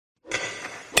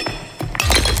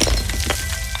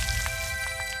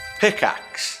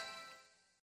Pickaxe.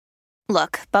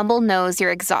 Look, Bumble knows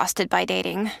you're exhausted by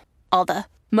dating. All the,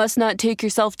 must not take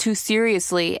yourself too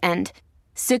seriously, and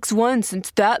 6'1"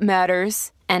 since that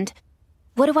matters, and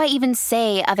what do I even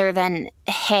say other than,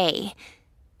 hey?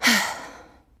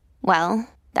 Well,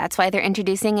 that's why they're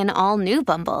introducing an all-new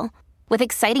Bumble, with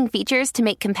exciting features to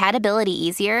make compatibility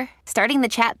easier, starting the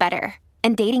chat better,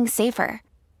 and dating safer.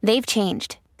 They've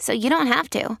changed, so you don't have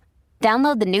to.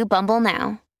 Download the new Bumble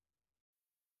now.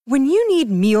 When you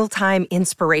need mealtime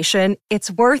inspiration,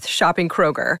 it's worth shopping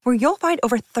Kroger, where you'll find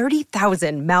over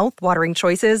 30,000 mouth-watering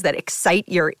choices that excite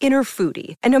your inner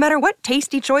foodie. And no matter what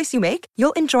tasty choice you make,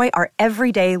 you'll enjoy our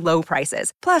everyday low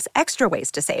prices, plus extra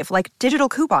ways to save, like digital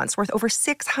coupons worth over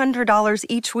 $600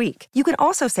 each week. You can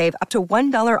also save up to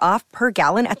 $1 off per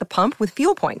gallon at the pump with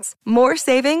fuel points. More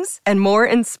savings and more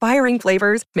inspiring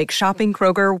flavors make shopping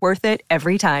Kroger worth it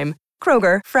every time.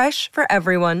 Kroger, fresh for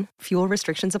everyone. Fuel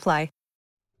restrictions apply.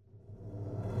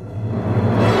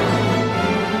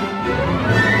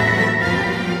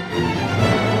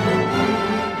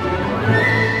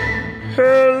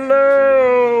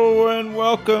 Hello and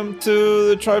welcome to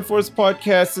the Triforce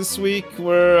Podcast. This week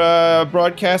we're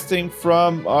broadcasting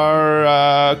from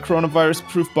our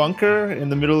coronavirus-proof bunker in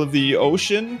the middle of the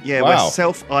ocean. Yeah, wow. We're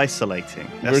self-isolating.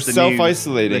 We're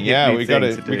self-isolating. Yeah, we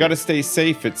gotta stay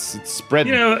safe. It's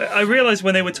spreading. You know, I realized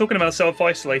when they were talking about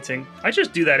self-isolating, I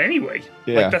just do that anyway.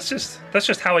 Yeah. Like that's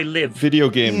just how I live. Video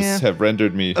games have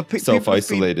rendered me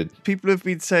self-isolated. People have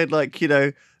been saying, like, you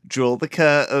know, draw the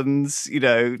curtains, you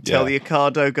know, tell the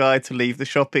Ocado guy to leave the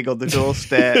shopping on the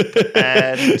doorstep,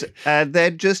 and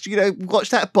then just, you know, watch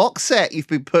that box set you've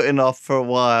been putting off for a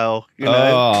while. You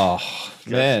know? Oh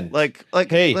man, like,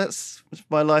 hey, that's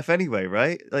my life anyway,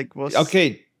 right? Like,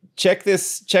 okay? Check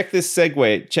this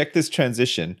segue. Check this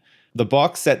transition. The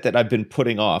box set that I've been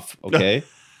putting off. Okay.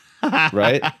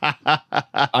 Right?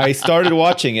 I started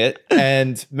watching it,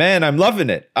 and man, I'm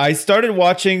loving it. I started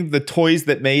watching The Toys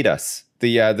That Made Us,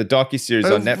 the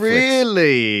docuseries on Netflix.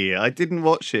 Really? I didn't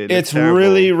watch it. It's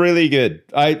really, really good.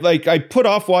 I put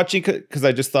off watching because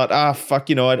I just thought, fuck,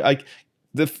 you know,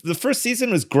 the first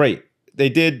season was great. They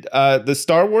did the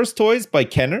Star Wars toys by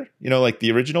Kenner, you know, like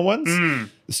the original ones.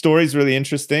 The story's really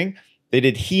interesting. They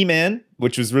did He-Man,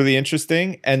 which was really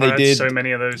interesting, and they did so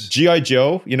many of those. G.I.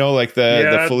 Joe, you know, like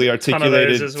the fully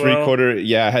articulated three-quarter.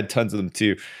 Yeah, I had tons of them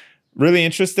too. Really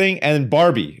interesting, and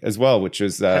Barbie as well, which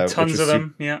was tons of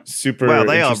them. Yeah, super. Wow,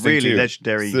 they are interesting really too.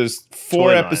 legendary. So there's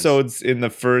 4 episodes in the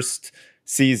first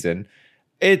season.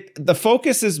 The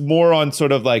focus is more on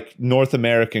sort of like North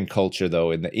American culture,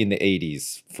 though, in the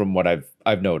 80s, from what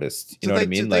I've noticed. You know what I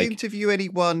mean? Did they interview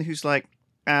anyone who's like,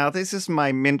 this is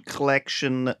my mint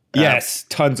collection. Yes,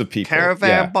 tons of people.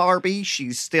 Caravan Barbie.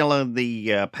 She's still in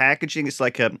the packaging. It's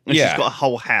like she's got a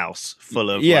whole house full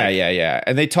of. Yeah.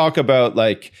 And they talk about,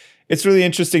 like, it's really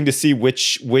interesting to see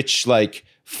which like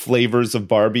flavors of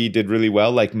Barbie did really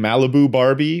well. Like Malibu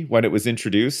Barbie, when it was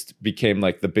introduced, became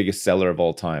like the biggest seller of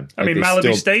all time. I mean,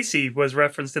 Malibu Stacy was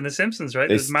referenced in The Simpsons, right?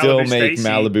 They still make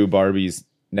Malibu Barbies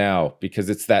now because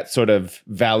it's that sort of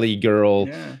valley girl,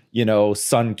 you know,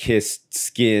 sun-kissed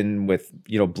skin with,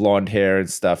 you know, blonde hair and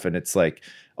stuff, and it's like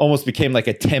almost became like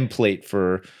a template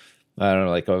for, I don't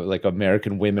know, like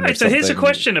American women. Right, or something. So here's a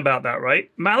question about that, right?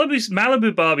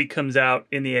 Malibu Barbie comes out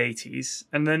in the 80s,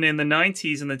 and then in the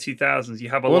 90s and the 2000s, you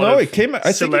have a lot of it came.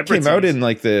 I think it came out in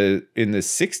like in the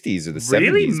 60s or the 70s.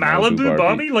 Really, Malibu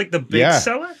Barbie, like the big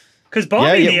seller. Because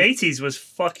Barbie in the 80s was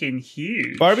fucking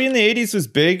huge. Barbie in the 80s was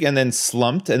big and then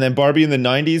slumped, and then Barbie in the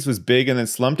 90s was big and then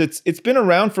slumped. It's been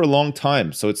around for a long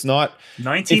time, so it's not.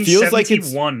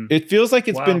 1971. It feels like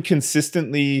it's been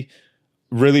consistently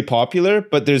really popular,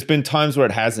 but there's been times where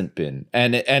it hasn't been,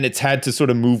 and it's had to sort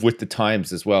of move with the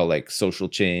times as well, like social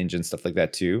change and stuff like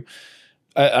that too.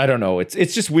 I don't know.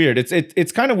 It's just weird.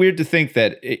 It's kind of weird to think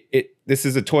that this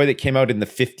is a toy that came out in the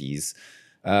 50s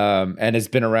and has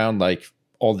been around like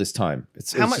all this time.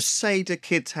 How much say do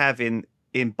kids have in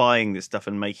buying this stuff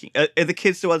and making? Are the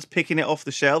kids the ones picking it off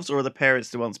the shelves, or are the parents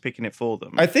the ones picking it for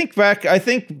them? I think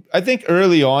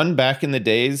early on, back in the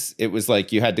days, it was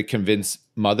like you had to convince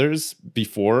mothers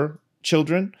before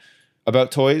children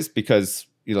about toys, because,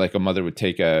 you know, like a mother would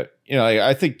take I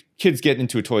think kids get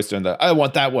into a toy store and I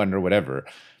want that one or whatever.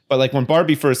 But like when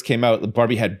Barbie first came out,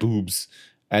 Barbie had boobs.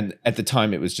 And at the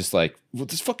time, it was just like, well,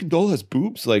 this fucking doll has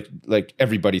boobs. Like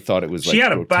everybody thought it was. She like,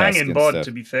 had a banging bod,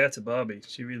 to be fair to Barbie.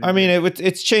 She really. I mean,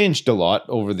 it's changed a lot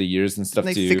over the years and stuff.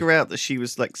 Didn't they figure out that she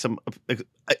was like some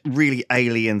really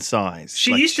alien size?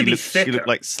 She used to be thicker. She looked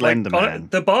like Slender Man.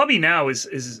 The Barbie now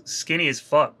is skinny as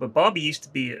fuck, but Barbie used to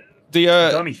be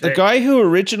Dummy The thing. guy who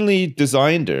originally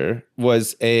designed her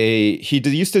was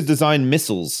used to design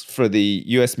missiles for the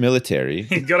U.S. military.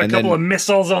 He's got a And couple then- of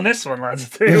missiles on this one, lads.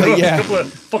 Yeah. A couple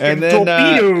of fucking and then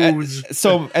torpedoes.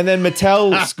 and then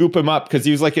Mattel scoop him up because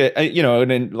he was like an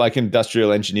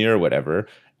industrial engineer or whatever,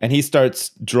 and he starts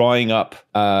drawing up.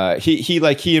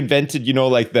 He invented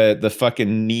like the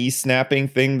fucking knee snapping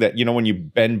thing that when you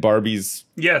bend Barbie's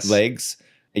Yes. legs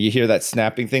and you hear that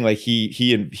snapping thing. Like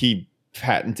he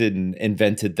patented and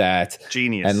invented that.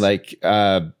 Genius. And like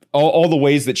all the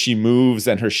ways that she moves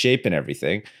and her shape and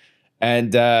everything.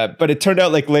 And but it turned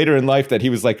out like later in life that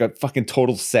he was like a fucking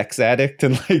total sex addict,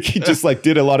 and like he just like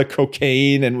did a lot of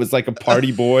cocaine and was like a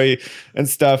party boy and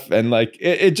stuff. And like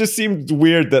it just seemed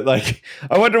weird that like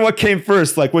I wonder what came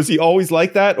first. Like was he always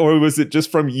like that, or was it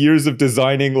just from years of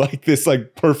designing like this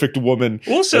like perfect woman?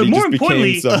 Also, that he more just became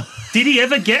importantly, some- did he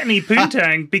ever get any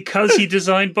poontang because he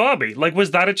designed Barbie? Like,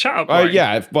 was that a child? line?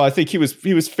 yeah. Well, I think he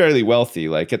was fairly wealthy.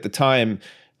 Like at the time,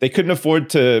 they couldn't afford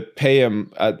to pay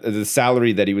him the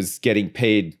salary that he was getting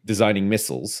paid designing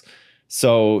missiles.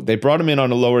 So they brought him in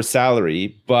on a lower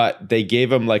salary, but they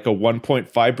gave him like a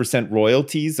 1.5%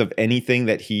 royalties of anything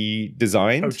that he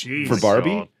designed jeez. for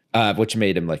Barbie, which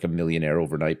made him like a millionaire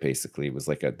overnight, basically. It was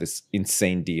like this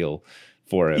insane deal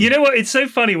for him. You know what? It's so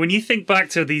funny when you think back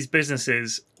to these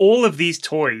businesses, all of these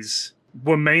toys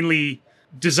were mainly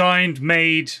designed,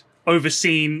 made,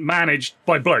 overseen, managed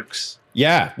by blokes.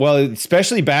 Yeah, well,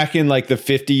 especially back in like the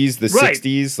 50s, the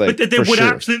 60s. Like, but there for would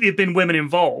sure. absolutely have been women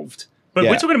involved. But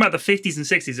Yeah. we're talking about the 50s and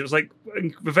 60s. It was like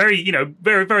very,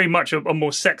 very, very much a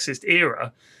more sexist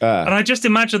era. And I just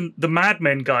imagine the Mad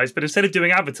Men guys, but instead of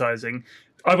doing advertising,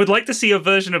 I would like to see a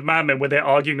version of Mad Men where they're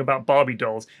arguing about Barbie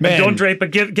dolls. Man. And Don Draper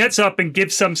gets up and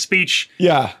gives some speech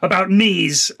Yeah. about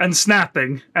knees and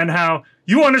snapping and how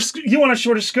you want a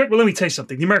shorter skirt. Well, let me tell you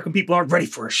something. The American people aren't ready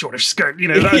for a shorter skirt.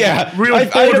 That's Yeah, real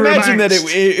I'd boardroom imagine that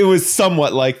angst. it was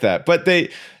somewhat like that. But they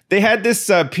had this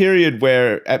period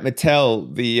where at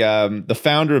Mattel, the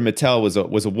founder of Mattel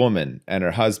was a woman and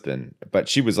her husband, but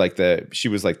she was like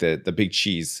the big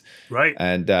cheese, Right.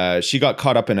 And she got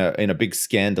caught up in a big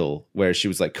scandal where she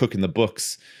was like cooking the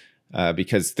books.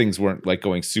 Because things weren't like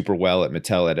going super well at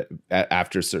Mattel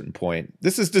after a certain point.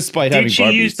 This is despite having Did she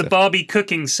Barbie use the stuff. Barbie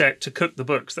cooking set to cook the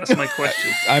books? That's my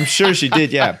question. I'm sure she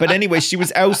did, yeah. But anyway, she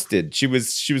was ousted. She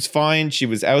was fined. She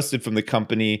was ousted from the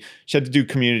company. She had to do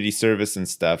community service and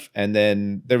stuff. And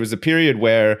then there was a period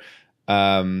where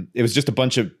it was just a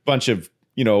bunch of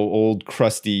old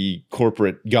crusty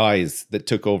corporate guys that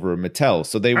took over Mattel.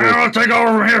 So they were I'll take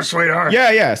over from here, sweetheart.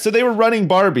 yeah. So they were running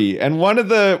Barbie, and one of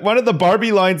the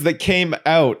Barbie lines that came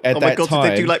out at Oh my that god, time.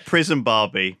 did they do like prison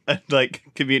Barbie and like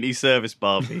community service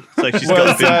Barbie? So she's Well,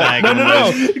 got a bin bag. and no.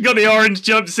 You got the orange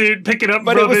jumpsuit, picking up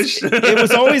But rubbish.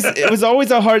 it was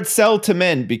always a hard sell to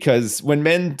men, because when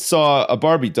men saw a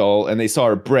Barbie doll and they saw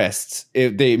her breasts,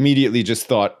 they immediately just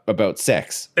thought about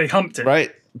sex, They humped it.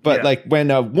 right? But Yeah. like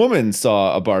when a woman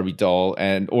saw a Barbie doll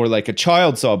or like a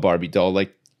child saw a Barbie doll,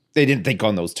 like they didn't think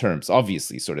on those terms,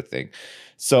 obviously, sort of thing.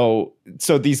 So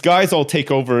these guys all take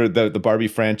over the Barbie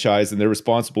franchise, and they're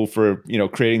responsible for,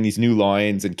 creating these new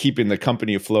lines and keeping the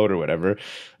company afloat or whatever.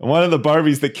 And one of the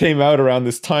Barbies that came out around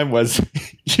this time was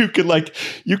you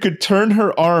could turn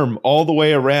her arm all the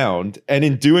way around, and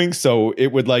in doing so,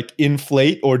 it would like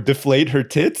inflate or deflate her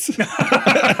tits.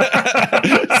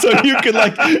 So you could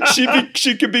like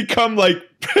she could become like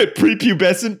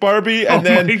prepubescent Barbie, and Oh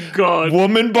then my God.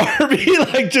 woman Barbie,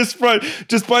 like just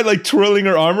by like twirling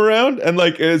her arm around. And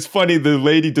like it's funny, the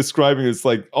lady describing it's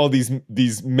like all these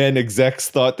men execs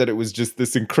thought that it was just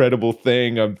this incredible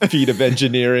thing, a feat of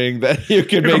engineering that you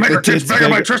could make the tits bigger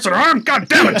by bigger. twisting her arm. God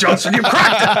damn it, Johnson, you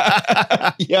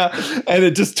cracked it. Yeah, and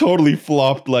it just totally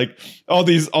flopped. Like all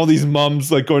these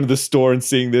mums like going to the store and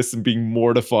seeing this and being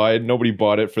mortified. Nobody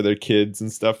bought it for their kids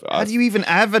and stuff. How do you even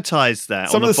advertise that?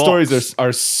 Some on of the a stories box?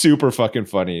 are super fucking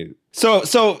funny.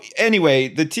 So anyway,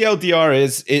 the TLDR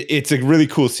is it's a really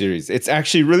cool series. It's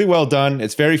actually really well done.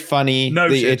 It's very funny. No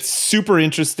shit. It's super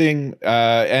interesting,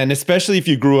 and especially if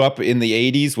you grew up in the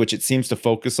 80s, which it seems to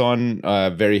focus on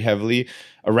very heavily.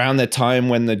 Around the time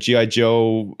when the G.I.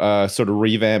 Joe sort of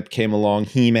revamp came along,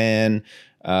 He-Man,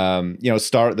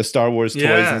 the Star Wars toys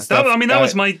and stuff.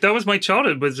 That was my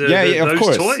childhood. Was of those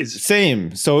course, toys?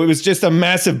 same. So it was just a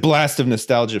massive blast of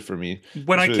nostalgia for me.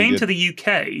 When I It's really came good. to the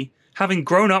UK, having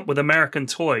grown up with American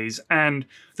toys and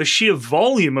the sheer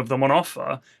volume of them on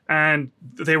offer, and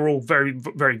they were all very,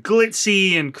 very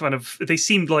glitzy and kind of, they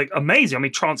seemed like amazing. I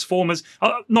mean, Transformers,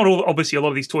 obviously a lot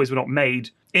of these toys were not made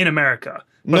in America,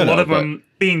 but a lot of them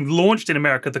being launched in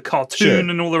America, the cartoon Sure.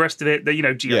 and all the rest of it,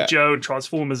 G.I. Yeah. Joe and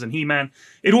Transformers and He-Man,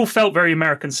 it all felt very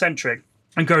American-centric.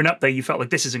 And growing up there, you felt like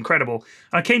this is incredible.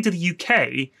 And I came to the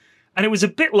UK, and it was a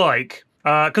bit like,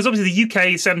 because obviously the UK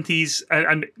 70s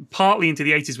and partly into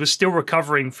the 80s was still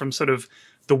recovering from sort of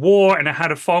the war, and it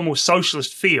had a far more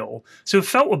socialist feel. So it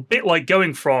felt a bit like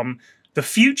going from the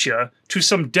future to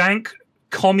some dank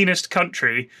communist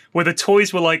country where the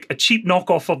toys were like a cheap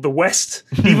knockoff of the West,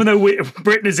 even though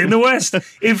Britain is in the West.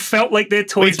 It felt like their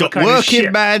toys were kind of shit.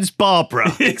 Working man's Barbara.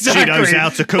 Exactly. She knows how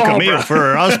to cook a meal for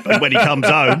her husband when he comes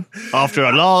home after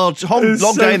a long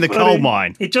day in the coal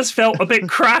mine. It just felt a bit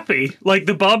crappy. Like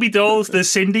the Barbie dolls, the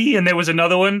Cindy, and there was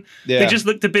another one. Yeah. They just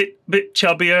looked a bit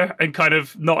chubbier and kind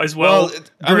of not as well.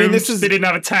 I mean, this is, they didn't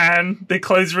have a tan. Their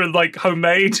clothes were like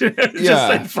homemade. It's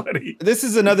just so funny. This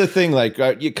is another thing, like,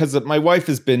 because my wife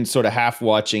has been sort of half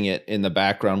watching it in the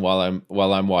background while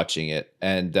I'm watching it,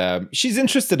 and she's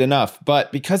interested enough,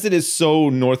 but because it is so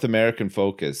North American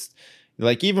focused,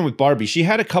 like even with Barbie, she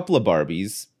had a couple of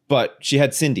Barbies, but she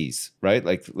had Cindy's, right?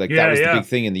 Like that was the big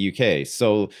thing in the UK.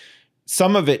 So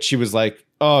some of it she was like,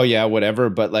 oh yeah, whatever,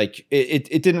 but like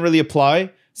it didn't really apply.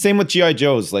 Same with G.I.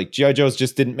 Joes. Like G.I. Joes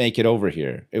just didn't make it over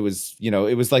here. It was,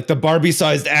 it was like the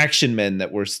Barbie-sized Action Men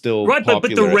that were still popular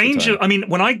but the range of, I mean,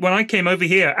 when I came over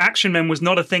here, Action Men was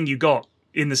not a thing you got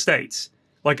in the States,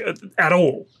 like at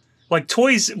all. Like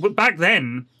toys back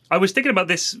then, I was thinking about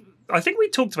this. I think we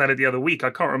talked about it the other week. I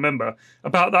can't remember.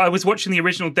 About that. I was watching the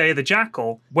original Day of the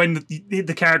Jackal when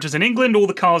the characters in England, all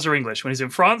the cars are English. When he's in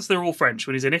France, they're all French.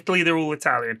 When he's in Italy, they're all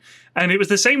Italian. And it was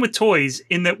the same with toys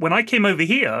in that when I came over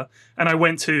here and I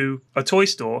went to a toy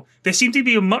store, there seemed to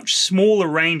be a much smaller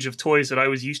range of toys that I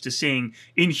was used to seeing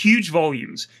in huge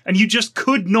volumes. And you just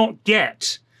could not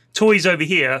get toys over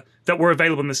here that were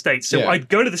available in the States. So I'd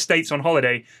go to the States on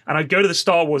holiday and I'd go to the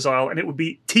Star Wars aisle and it would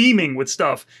be teeming with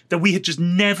stuff that we had just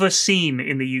never seen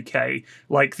in the UK,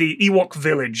 like the Ewok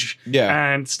Village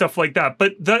and stuff like that.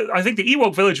 But I think the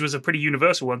Ewok Village was a pretty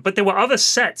universal one, but there were other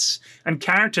sets and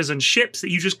characters and ships that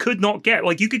you just could not get.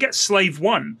 Like you could get Slave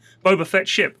One, Boba Fett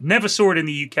ship. Never saw it in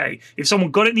the UK. If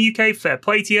someone got it in the UK, fair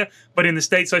play to you. But in the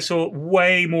States, I saw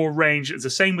way more range. It's the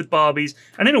same with Barbies.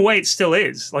 And in a way, it still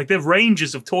is. Like the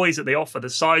ranges of toys that they offer, the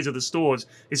size of the stores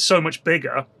is so much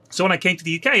bigger. So when I came to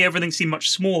the UK, everything seemed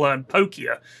much smaller and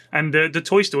pokier. And the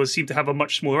toy stores seemed to have a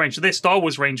much smaller range. So their Star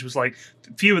Wars range was like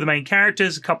a few of the main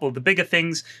characters, a couple of the bigger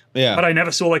things. Yeah. But I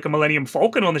never saw like a Millennium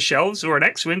Falcon on the shelves or an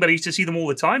X-Wing, but I used to see them all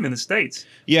the time in the States.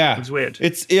 Yeah. It was weird.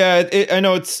 I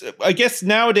know I guess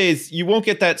nowadays, you won't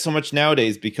get that so much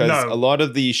nowadays because a lot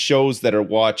of the shows that are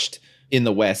watched in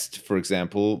the West, for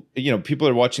example, people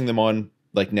are watching them on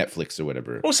like Netflix or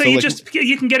whatever. Also,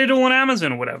 you can get it all on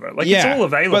Amazon or whatever. Like it's all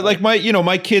available. But like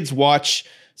my kids watch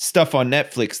stuff on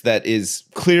Netflix that is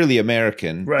clearly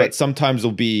American, but sometimes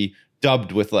will be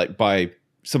dubbed with by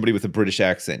somebody with a British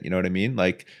accent. You know what I mean?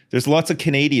 Like there's lots of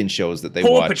Canadian shows that they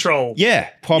watch. Paw Patrol. Yeah,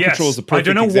 Paw Patrol is a perfect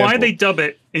example. I don't know why they dub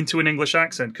it into an English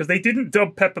accent because they didn't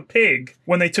dub Peppa Pig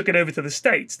when they took it over to the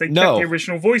States. They kept the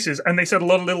original voices, and they said a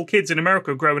lot of little kids in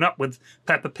America growing up with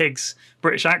Peppa Pig's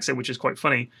British accent, which is quite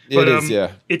funny. But, it is,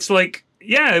 yeah. It's like,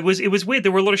 it was weird.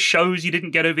 There were a lot of shows you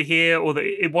didn't get over here, or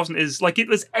it wasn't as like it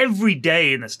was every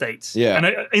day in the States. Yeah,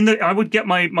 and I would get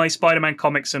my Spider-Man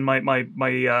comics and my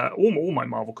all my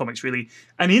Marvel comics really,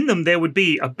 and in them there would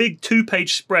be a big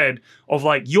 2-page spread of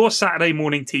like your Saturday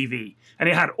morning TV. And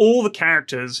it had all the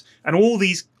characters and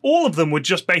all of them were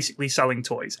just basically selling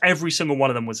toys. Every single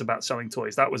one of them was about selling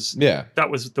toys. That was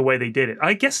the way they did it.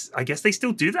 I guess they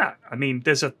still do that. I mean,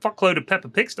 there's a fuckload of Peppa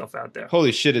Pig stuff out there.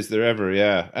 Holy shit, is there ever?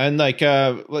 Yeah. And like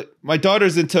my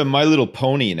daughter's into My Little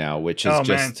Pony now, which is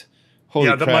just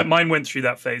holy crap. Mine went through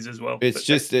that phase as well. It's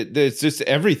just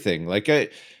everything. Like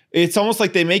it's almost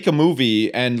like they make a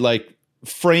movie and like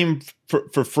frame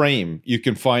for frame, you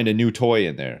can find a new toy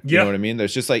in there. You know what I mean?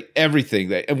 There's just like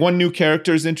everything. And one new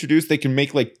character is introduced, they can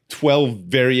make like 12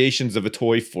 variations of a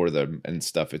toy for them and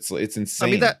stuff. It's insane.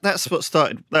 I mean, that's what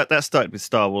started. That started with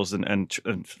Star Wars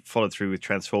and followed through with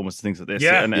Transformers and things like this.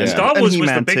 Yeah, and Star Wars was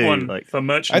the big too, one for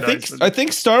merchandise. I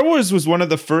think Star Wars was one of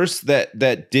the first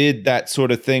that did that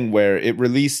sort of thing where it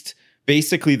released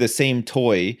basically the same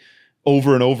toy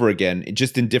over and over again,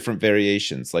 just in different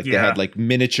variations. Like they had like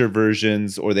miniature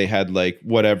versions, or they had like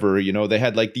whatever, they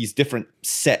had like these different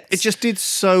sets. It just did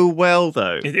so well,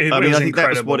 though. I think incredible.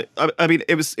 That was what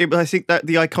it was. I think that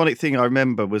the iconic thing I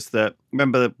remember was that.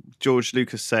 Remember George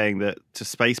Lucas saying that to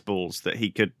Spaceballs that he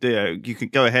could, you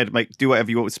could go ahead and do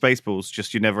whatever you want with Spaceballs,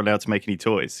 just you're never allowed to make any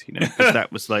toys, because that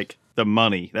was like the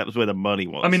money. That was where the money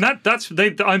was. I mean,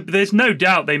 there's no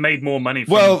doubt they made more money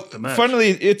from the merch.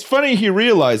 It's funny he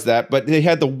realized that, but they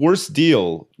had the worst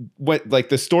deal. Like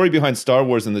the story behind Star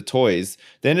Wars and the toys,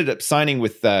 they ended up signing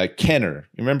with Kenner.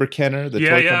 You remember Kenner, the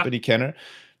toy company Kenner?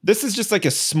 This is just like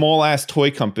a small ass toy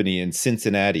company in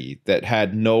Cincinnati that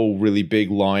had no really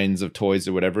big lines of toys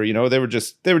or whatever. You know, they were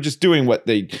just doing what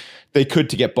they could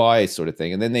to get by, sort of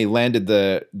thing. And then they landed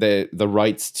the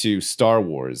rights to Star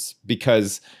Wars,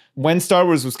 because when Star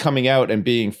Wars was coming out and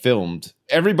being filmed,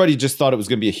 everybody just thought it was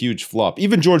going to be a huge flop.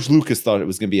 Even George Lucas thought it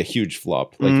was going to be a huge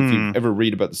flop. Like if you ever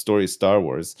read about the story of Star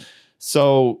Wars.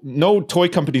 So no toy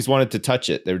companies wanted to touch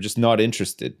it. They were just not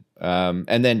interested.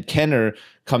 And then Kenner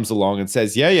comes along and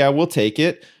says, yeah, we'll take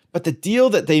it. But the deal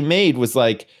that they made was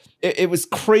like, it was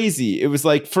crazy. It was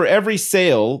like for every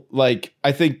sale, like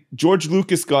I think George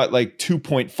Lucas got like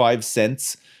 2.5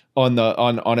 cents on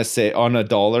a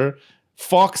dollar.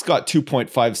 Fox got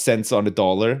 2.5 cents on a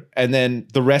dollar, and then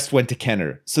the rest went to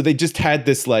Kenner. So they just had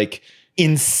this like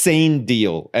insane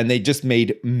deal, and they just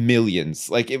made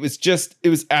millions. Like it was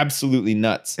absolutely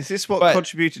nuts. Is this what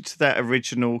contributed to that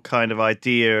original kind of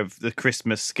idea of the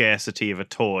Christmas scarcity of a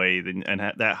toy and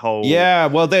that whole... Yeah,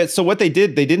 well, so what they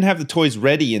didn't have the toys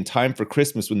ready in time for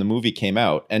Christmas when the movie came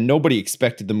out, and nobody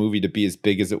expected the movie to be as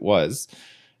big as it was.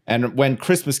 And when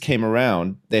Christmas came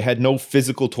around, they had no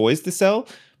physical toys to sell.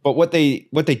 But what they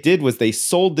did was they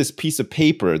sold this piece of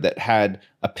paper that had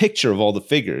a picture of all the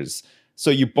figures. So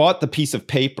you bought the piece of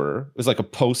paper, it was like a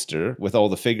poster with all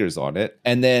the figures on it,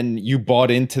 and then you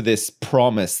bought into this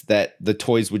promise that the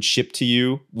toys would ship to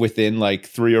you within like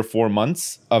 3 or 4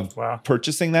 months of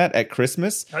purchasing that at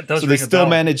Christmas. That does so ring they a still bell.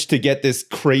 managed to get this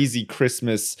crazy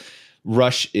Christmas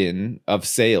rush in of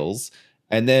sales.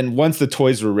 And then once the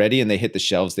toys were ready and they hit the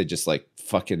shelves, they just like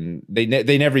fucking they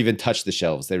never even touched the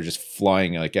shelves. They were just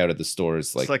flying like out of the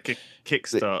stores. It's like a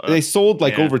Kickstarter. They sold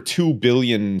like over 2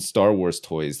 billion Star Wars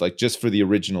toys, like just for the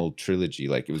original trilogy.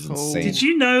 Like it was insane. Did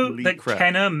you know Holy that crap.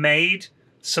 Kenner made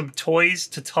some toys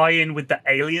to tie in with the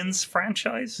Aliens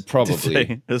franchise?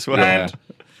 Probably. As well. Yeah. And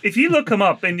if you look them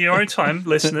up in your own time,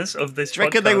 listeners of this Do you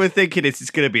reckon they podcast- were thinking it's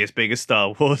going to be as big as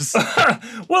Star Wars?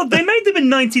 Well, they made them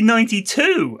in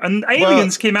 1992, and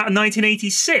Aliens came out in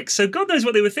 1986. So God knows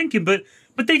what they were thinking. But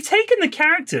they've taken the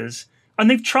characters and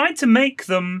they've tried to make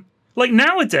them like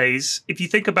nowadays. If you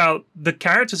think about the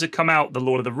characters that come out, the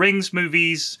Lord of the Rings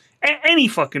movies, any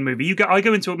fucking movie, I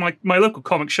go into my local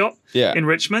comic shop in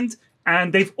Richmond,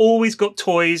 and they've always got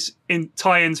toys in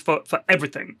tie-ins for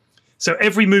everything. So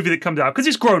every movie that comes out, because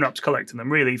it's grown-ups collecting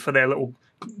them, really, for their little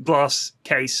glass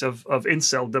case of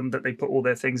inceldom that they put all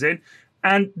their things in.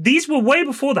 And these were way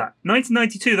before that.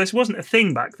 1992, this wasn't a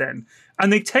thing back then.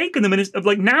 And they've taken them, and it's,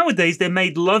 like nowadays, they're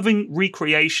made loving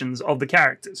recreations of the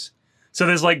characters. So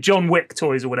there's like John Wick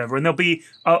toys or whatever, and there'll be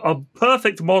a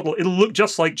perfect model. It'll look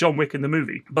just like John Wick in the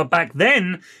movie. But back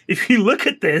then, if you look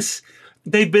at this,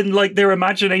 they've been like, their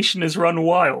imagination has run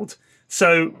wild.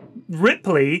 So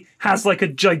Ripley has like a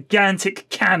gigantic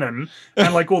cannon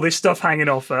and like all this stuff hanging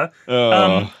off her.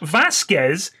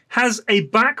 Vasquez has a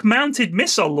back-mounted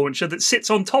missile launcher that sits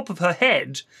on top of her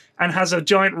head and has a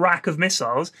giant rack of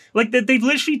missiles. Like they've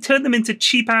literally turned them into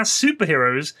cheap-ass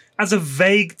superheroes as a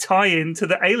vague tie-in to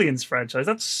the Aliens franchise.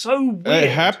 That's so weird. It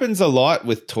happens a lot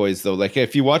with toys, though. Like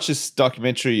if you watch this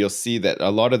documentary, you'll see that a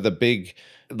lot of the big...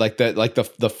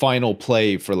 the final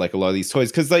play for like a lot of these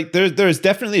toys, because like there's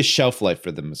definitely a shelf life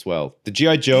for them as well. The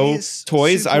G.I. Joe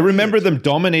toys, I remember them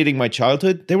dominating my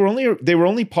childhood. They were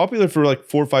only popular for like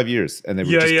 4 or 5 years, and they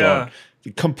were just gone,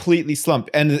 completely slumped.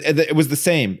 And it was the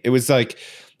same. It was like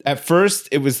at first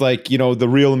it was like, you know, the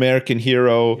real American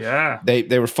hero. Yeah,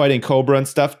 they were fighting Cobra and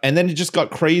stuff, and then it just got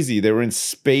crazy. They were in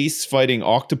space fighting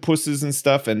octopuses and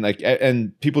stuff, and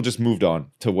and people just moved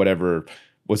on to whatever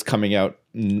was coming out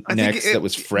next that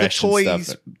was fresh. The toys and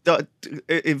stuff. that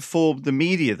informed the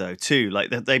media though too. Like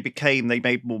they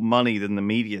made more money than the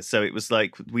media. So it was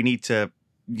like, we need to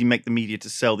make the media to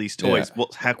sell these toys. Yeah.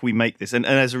 How can we make this? And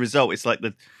as a result, it's like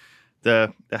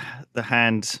the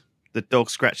hand, the dog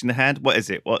scratching the hand. What is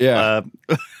it? What? Yeah.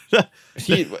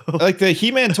 Like the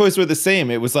He-Man toys were the same.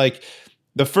 It was like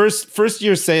the first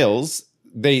year sales.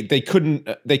 They couldn't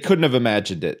have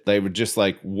imagined it. They were just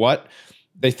like, what?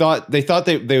 They thought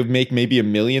they would make maybe $1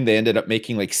 million. They ended up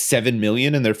making like $7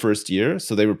 million in their first year,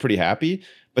 so they were pretty happy.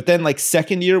 But then like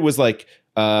second year was like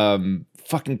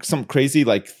fucking something crazy,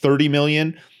 like 30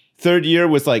 million. Third year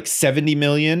was like 70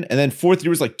 million, and then fourth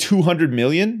year was like 200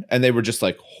 million, and they were just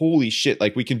like, holy shit,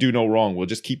 like we can do no wrong. We'll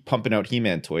just keep pumping out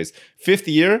He-Man toys. Fifth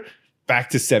year, back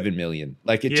to 7 million.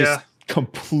 Like it just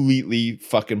completely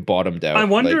fucking bottomed out. I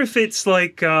wonder if it's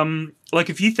like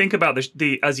if you think about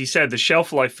the as you said, the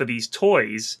shelf life for these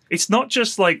toys, it's not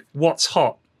just like what's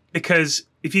hot, because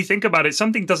if you think about it,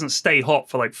 something doesn't stay hot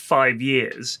for like 5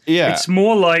 years. Yeah. It's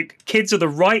more like kids are the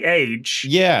right age.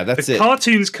 Yeah, that's the it.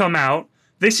 cartoons come out.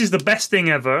 This is the best thing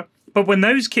ever. But when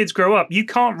those kids grow up, you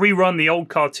can't rerun the old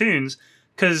cartoons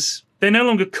because they're no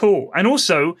longer cool. And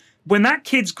also, when that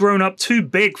kid's grown up too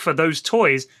big for those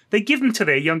toys, they give them to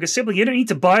their younger sibling. You don't need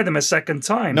to buy them a second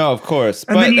time. No, of course.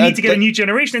 And then you need to get a new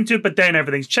generation into it, but then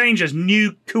everything's changed. There's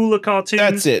new, cooler cartoons.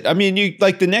 That's it. I mean,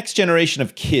 the next generation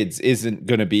of kids isn't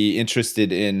going to be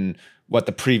interested in what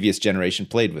the previous generation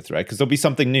played with, right? Because there'll be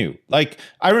something new. Like,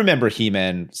 I remember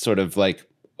He-Man sort of like,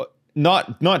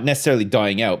 not necessarily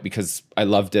dying out because I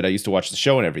loved it. I used to watch the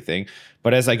show and everything.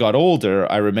 But as I got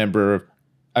older, I remember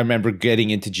getting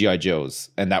into G.I. Joes,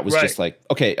 and that was just like,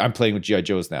 okay, I'm playing with G.I.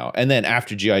 Joes now. And then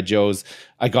after G.I. Joes,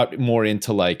 I got more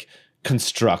into like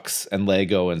constructs and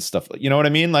Lego and stuff. You know what I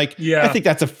mean? Like, I think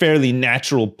that's a fairly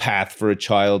natural path for a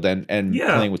child and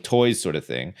playing with toys sort of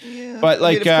thing. Yeah. But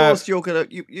like, of course, you're gonna,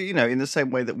 you know, in the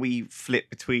same way that we flip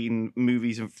between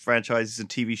movies and franchises and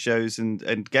TV shows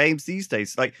and games these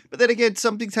days. Like, but then again,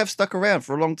 some things have stuck around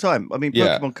for a long time. I mean,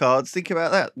 Pokemon cards. Think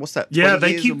about that. What's that? Yeah,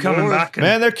 they keep coming back.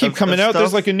 Man, they keep coming out.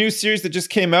 There's like a new series that just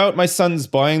came out. My son's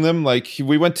buying them. Like,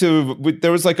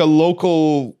 there was like a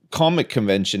local comic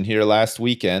convention here last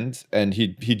weekend, and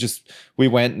we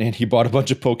went and he bought a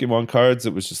bunch of Pokemon cards.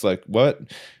 It was just like, what?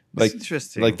 Like,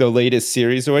 interesting. Like the latest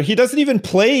series, or he doesn't even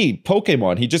play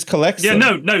Pokemon. He just collects them.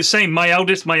 No, same. My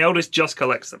eldest just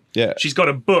collects them. Yeah. She's got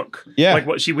a book. Yeah. Like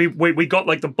what we got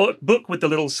like the book with the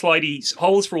little slidey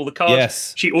holes for all the cards.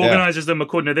 Yes. She organizes them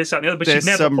according to this, that, and the other, but There's she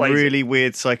never plays. There's some really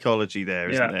weird psychology there,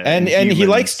 isn't there? And he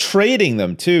likes trading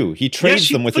them too. He trades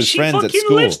them with his friends at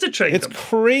school. Lives to trade it's them.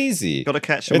 crazy. Got to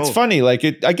catch them all. It's funny. Like,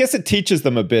 I guess it teaches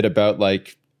them a bit about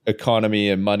like economy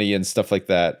and money and stuff like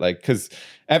that. Like, because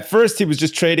at first he was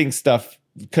just trading stuff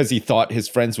because he thought his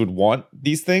friends would want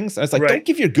these things. I was like, don't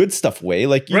give your good stuff away.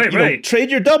 Like, you know, trade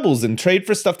your doubles and trade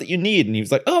for stuff that you need. And he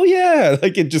was like, oh yeah,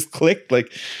 like it just clicked.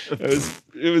 Like,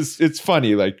 it's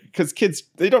funny, like, because kids,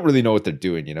 they don't really know what they're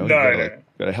doing. You know,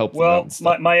 gotta help them out and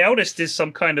stuff. My eldest is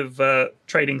some kind of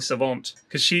trading savant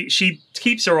because she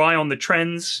keeps her eye on the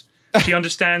trends. She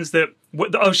understands that.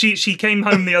 She came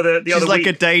home the other She's like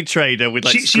week. a day trader with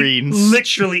like screens. She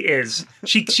literally is.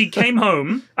 She came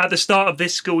home at the start of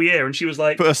this school year and she was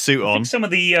like, put a suit on.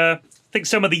 I think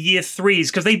some of the year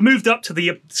threes, because they've moved up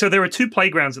to so there are two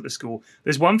playgrounds at the school.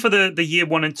 There's one for the year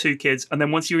 1 and 2 kids, and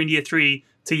then once you're in year 3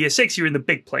 to year 6, you're in the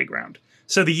big playground.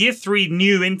 So the year 3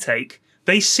 new intake,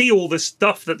 they see all the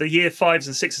stuff that the year 5s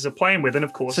and 6s are playing with, and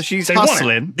of course, so she's they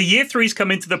hustling. Want it. The year 3s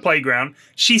come into the playground.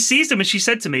 She sees them, and she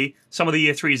said to me, "Some of the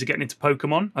year 3s are getting into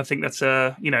Pokemon. I think that's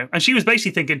And she was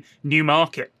basically thinking, new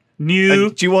market,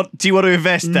 new. Do you want to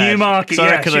invest? Dad? New market, so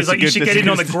yeah. She was like, you should get in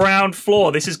on the ground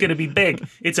floor. This is going to be big.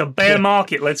 It's a bear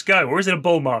market. Let's go. Or is it a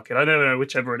bull market? I don't know,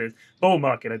 whichever it is. Bull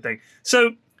market, I think.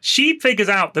 So she figures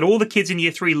out that all the kids in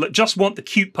year 3 just want the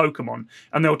cute Pokemon,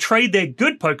 and they'll trade their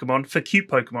good Pokemon for cute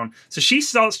Pokemon. So she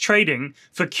starts trading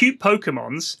for cute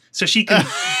Pokemons so she can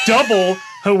double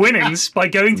her winnings by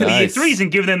going to the year 3s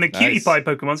and giving them the cutie pie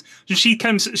Pokemons. So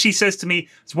she says to me,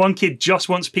 one kid just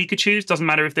wants Pikachus. Doesn't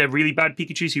matter if they're really bad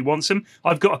Pikachus, he wants them.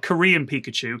 I've got a Korean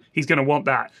Pikachu. He's going to want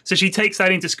that. So she takes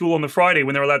that into school on the Friday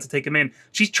when they're allowed to take him in.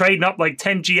 She's trading up like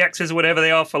 10 GXs or whatever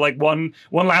they are for like one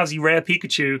lousy rare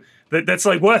Pikachu. That's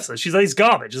like worthless. She's like, it's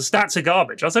garbage. The stats are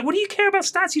garbage. I was like, what do you care about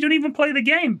stats? You don't even play the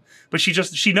game. But she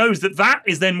knows that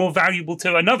is then more valuable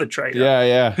to another trader.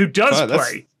 Yeah. Who does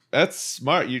play. That's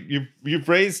smart. You've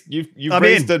raised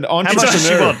an entrepreneur. How much does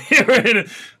she want?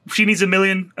 She needs a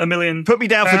million. Put me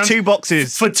down for 2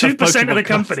 boxes for 2% of the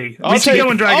company. I'll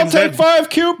take 5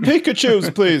 cute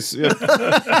Pikachus, please. Yeah.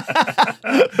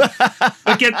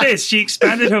 But get this, she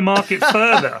expanded her market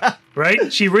further,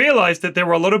 right? She realized that there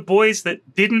were a lot of boys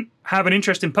that didn't have an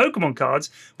interest in Pokemon cards,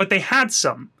 but they had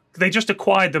some. They just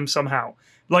acquired them somehow.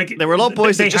 Like, there were a lot of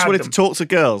boys that just wanted to talk to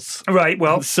girls. Right,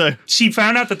 well, so she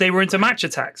found out that they were into match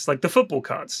attacks, like the football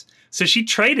cards. So she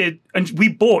traded, and we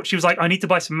bought. She was like, I need to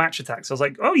buy some match attacks. I was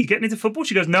like, oh, you getting into football?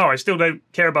 She goes, no, I still don't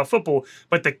care about football.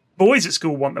 But the boys at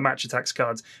school want the match attacks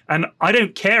cards. And I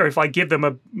don't care if I give them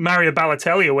a Mario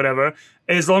Balotelli or whatever,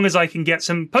 as long as I can get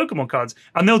some Pokemon cards.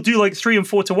 And they'll do like 3 and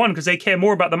 4 to 1 because they care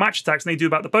more about the match attacks than they do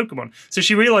about the Pokemon. So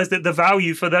she realized that the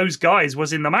value for those guys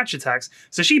was in the match attacks.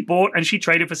 So she bought and she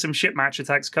traded for some shit match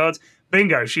attacks cards.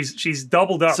 Bingo, she's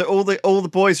doubled up. So all the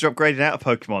boys are upgrading out of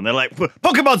Pokemon. They're like,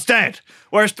 Pokemon's dead.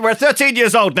 We're 13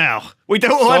 years old now. We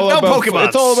don't want no Pokemon.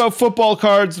 It's all about football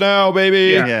cards now,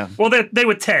 baby. Yeah. Well, they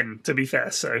were 10 to be fair.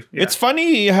 So yeah. It's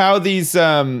funny how these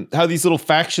little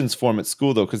factions form at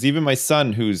school though, because even my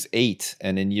son, who's 8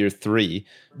 and in year 3,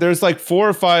 there's like 4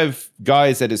 or 5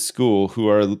 guys at his school who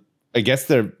are, I guess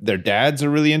their dads are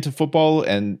really into football,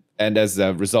 and as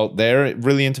a result, they're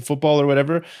really into football or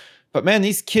whatever. But man,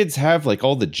 these kids have like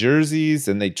all the jerseys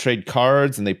and they trade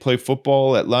cards and they play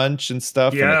football at lunch and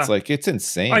stuff. And it's like, it's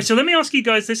insane. All right, so let me ask you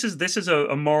guys, this is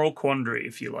a moral quandary,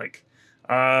 if you like.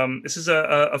 This is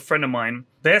a friend of mine.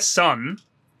 Their son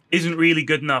isn't really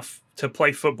good enough to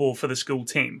play football for the school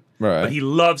team. Right. But he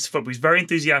loves football. He's very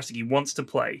enthusiastic. He wants to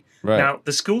play. Right. Now,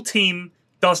 the school team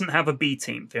doesn't have a B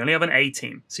team. They only have an A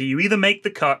team. So you either make the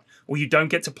cut or you don't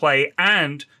get to play,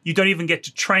 and you don't even get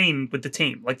to train with the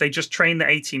team. Like, they just train the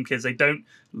A team kids. They don't.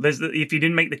 If you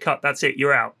didn't make the cut, that's it.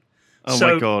 You're out. Oh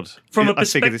my God. I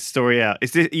figured this story out.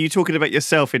 Are you talking about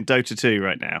yourself in Dota 2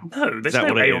 right now? No, there's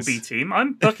no A or B team.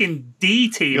 I'm fucking D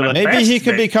team. Maybe he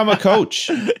could become a coach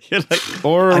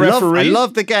or a referee. I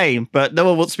love the game, but no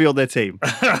one wants to be on their team.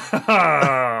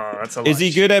 That's a Is he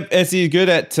good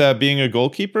at being a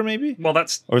goalkeeper? Maybe. Well,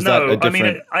 that's or is that a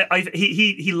different... I mean,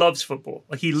 he loves football.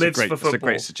 Like, he lives for football. That's a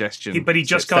great suggestion. But he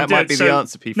just can't do it. That might be the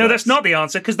answer, people. No, that's not the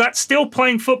answer, because that's still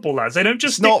playing football, lads. They don't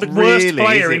just stick the worst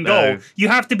player in goal. You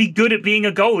have to be good at being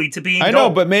a goalie to be in goal. I know,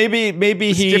 but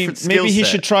maybe he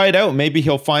should try it out. Maybe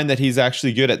he'll find that he's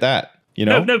actually good at that. You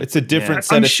know, no, it's a different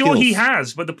set I'm of sure skills. he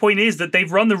has, but the point is that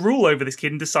they've run the rule over this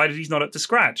kid and decided he's not up to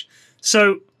scratch.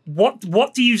 So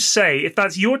what do you say if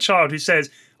that's your child who says,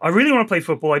 I really want to play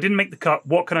football, I didn't make the cut,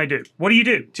 what can I do? What do you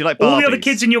do? Do you like all the Barbies? other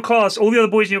kids in your class, all the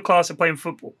other boys in your class are playing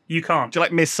football. You can't. Do you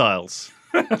like missiles?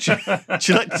 do you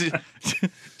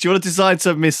want to design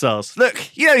some missiles?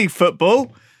 Look, you don't need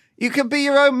football. You can be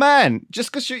your own man.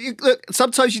 Just because look,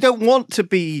 sometimes you don't want to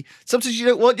be. Sometimes you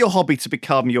don't want your hobby to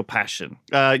become your passion,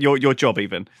 your job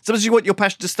even. Sometimes you want your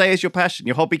passion to stay as your passion.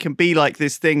 Your hobby can be like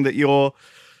this thing that you're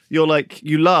like,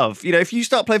 you love. You know, if you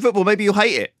start playing football, maybe you'll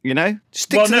hate it. You know,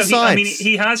 stick to the sides.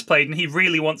 He has played and he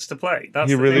really wants to play. That's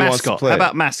he really wants to play. How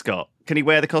about mascot? Can he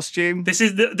wear the costume? I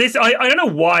don't know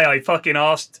why I fucking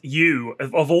asked you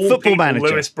of all football people, manager.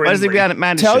 Lewis Brindley. Why does he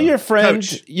manager? Tell your friend,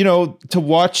 Coach. to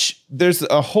watch. There's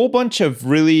a whole bunch of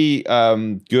really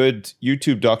good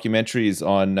YouTube documentaries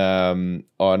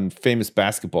on famous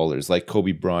basketballers like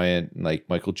Kobe Bryant, and like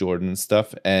Michael Jordan and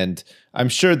stuff. And I'm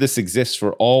sure this exists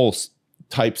for all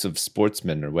types of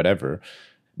sportsmen or whatever.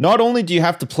 Not only do you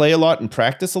have to play a lot and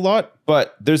practice a lot,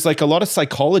 but there's like a lot of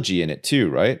psychology in it too,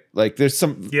 right? Like there's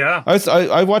some. Yeah.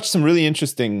 I watched some really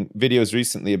interesting videos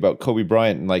recently about Kobe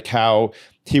Bryant and like how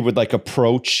he would like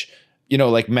approach,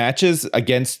 like matches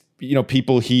against,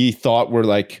 people he thought were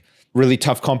like really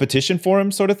tough competition for him,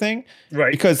 sort of thing.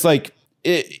 Right. Because like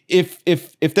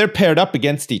if they're paired up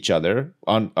against each other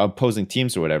on opposing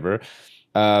teams or whatever,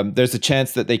 there's a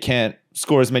chance that they can't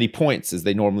score as many points as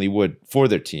they normally would for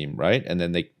their team, right? And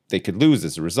then they could lose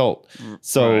as a result.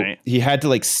 So he had to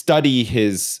like study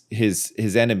his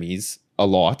enemies a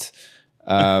lot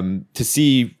to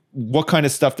see what kind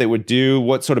of stuff they would do,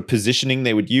 what sort of positioning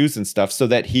they would use and stuff, so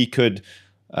that he could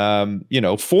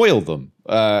foil them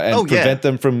and prevent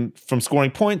them from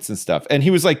scoring points and stuff. And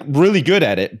he was like really good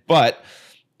at it, but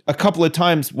a couple of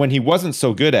times when he wasn't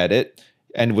so good at it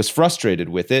and was frustrated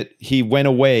with it, he went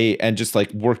away and just like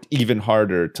worked even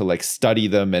harder to like study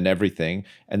them and everything,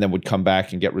 and then would come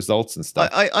back and get results and stuff.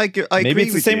 I Maybe agree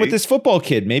it's the same with this football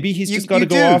kid. Maybe he's just got to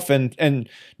go off and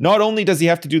not only does he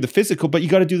have to do the physical, but you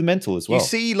got to do the mental as well. You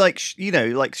see, like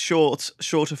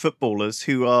shorter footballers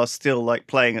who are still like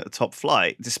playing at the top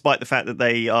flight, despite the fact that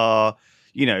they are.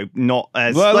 Not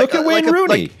as... Well, look at Wayne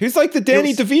Rooney. He's like the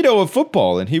Danny DeVito of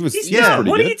football, and he was pretty what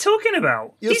good. Are you talking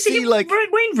about?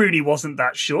 Wayne Rooney wasn't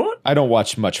that short. I don't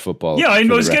watch much football. Yeah, I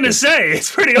was going to say, it's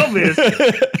pretty obvious.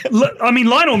 I mean,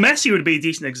 Lionel Messi would be a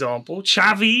decent example.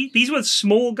 Xavi, these were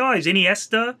small guys.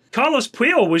 Iniesta. Carlos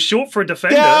Puyol was short for a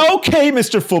defender. Yeah, okay,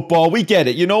 Mr. Football, we get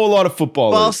it. You know a lot of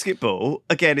footballers. Basketball,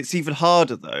 again, it's even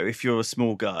harder, though, if you're a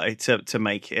small guy to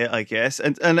make it, I guess.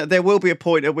 And there will be a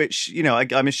point at which,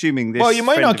 I'm assuming this... Well, you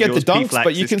might not get the dunks, P-Flax,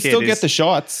 but you can still get the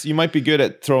shots. You might be good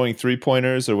at throwing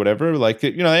 3-pointers or whatever. Like,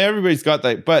 everybody's got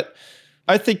that. But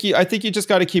I think you just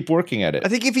got to keep working at it. I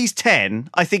think if he's 10,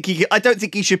 I don't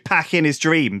think he should pack in his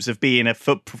dreams of being a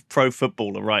pro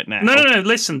footballer right now. No.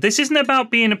 Listen, this isn't about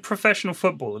being a professional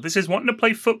footballer. This is wanting to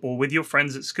play football with your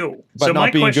friends at school. But so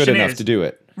not being good enough to do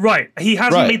it. Right. He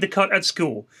hasn't made the cut at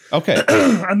school. Okay.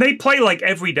 And they play like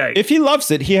every day. If he loves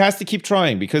it, he has to keep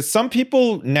trying, because some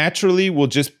people naturally will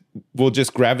just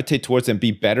gravitate towards and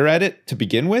be better at it to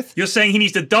begin with. You're saying he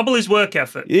needs to double his work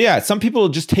effort. Yeah, some people will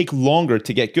just take longer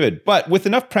to get good, but with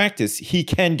enough practice, he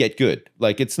can get good.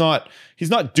 Like he's not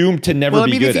doomed to never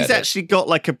be good at it. If he's actually got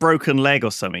like a broken leg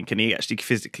or something, and he actually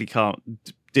physically can't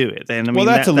do it, then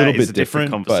that's a little bit a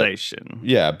different conversation.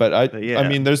 But I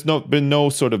mean, there's been no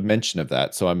sort of mention of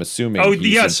that, so I'm assuming. Oh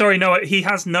yeah, sorry, no, he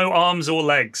has no arms or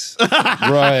legs.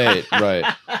 Right.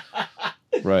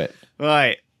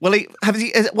 Well,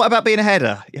 what about being a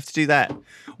header? You have to do that.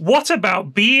 What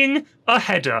about being a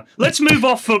header? Let's move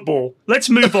off football.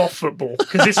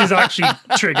 Because this is actually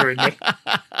triggering me.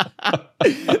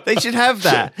 They should have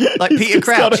that. Like Peter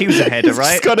Crouch, he was a header,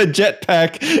 right? He's got a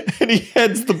jetpack and he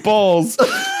heads the balls.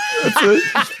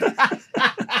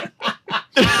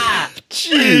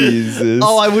 Jesus.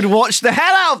 Oh, I would watch the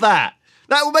hell out of that.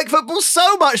 That would make football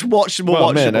so much more watchable.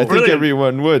 Well, man, I think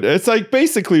everyone would. It's like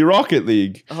basically Rocket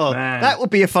League. Oh, that would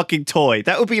be a fucking toy.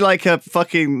 That would be like a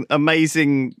fucking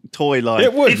amazing toy line.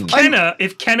 It would.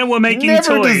 If Kenner were making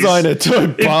never toys, design a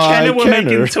toy if by Kenner were Kenner.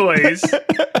 making toys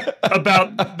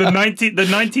about the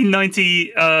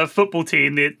 1990 football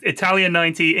team, the Italian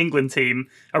 90 England team,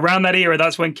 around that era,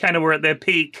 that's when Kenner were at their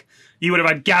peak. You would have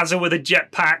had Gaza with a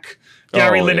jetpack.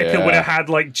 Gary Lineker would have had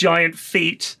like giant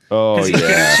feet because he's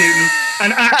good at shooting.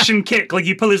 An action kick, like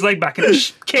you pull his leg back and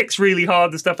it kicks really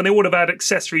hard and stuff. And they would have had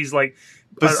accessories like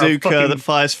bazooka that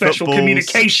fires special footballs.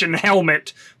 Communication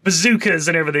helmet, bazookas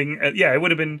and everything. It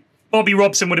would have been Bobby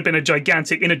Robson would have been a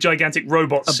gigantic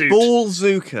robot suit.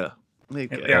 Ballzooka. There you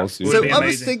go. Yeah, so I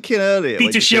was thinking earlier.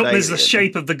 Peter Shilton is the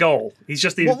shape of the goal. He's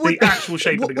just the actual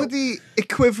shape of the goal. What would the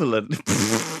equivalent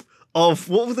what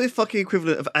would the fucking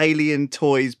equivalent of alien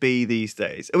toys be these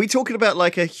days? Are we talking about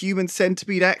like a human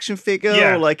centipede action figure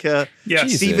or like a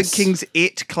Stephen King's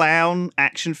It clown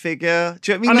action figure?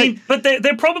 Do you know what I mean? But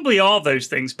there probably are those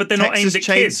things, but they're not aimed at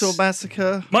kids. Chainsaw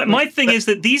Massacre. My thing is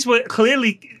that these were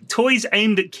clearly toys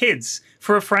aimed at kids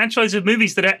for a franchise of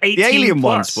movies that are 18+. The Alien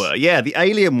ones were, the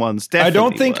Alien ones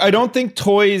definitely. I don't think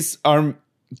toys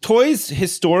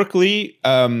historically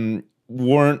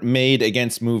weren't made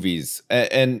against movies,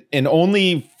 and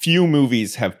only few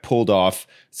movies have pulled off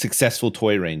successful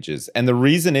toy ranges. And the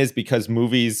reason is because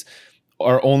movies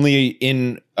are only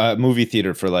in a movie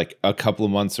theater for like a couple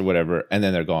of months or whatever, and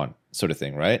then they're gone, sort of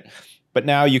thing, right? But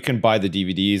now you can buy the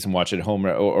DVDs and watch it at home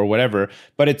or whatever.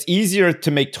 But it's easier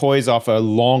to make toys off a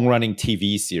long-running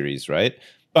TV series, right?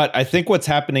 But I think what's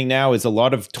happening now is a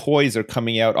lot of toys are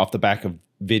coming out off the back of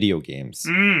video games.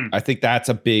 I think that's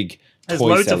a big There's toy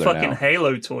loads seller of fucking now.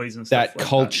 Halo toys and stuff. That like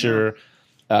culture.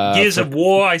 Gears of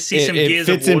War. I see some Gears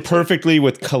of War. It fits in perfectly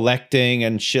with collecting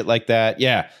and shit like that.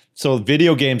 Yeah. So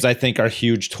video games, I think, are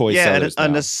huge toy sellers now.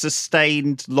 And a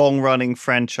sustained, long-running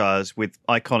franchise with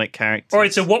iconic characters. All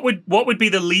right. So what would be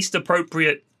the least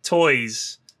appropriate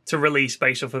toys to release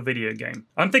based off a video game?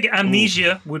 I'm thinking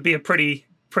Amnesia would be a pretty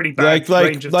bad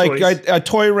range of toys. A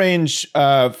toy range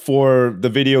for the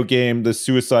video game The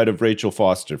Suicide of Rachel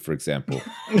Foster, for example.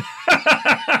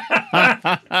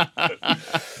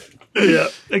 Yeah,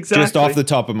 exactly. Just off the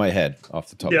top of my head.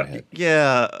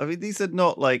 Yeah, I mean, these are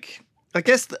not like... I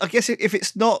guess if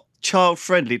it's not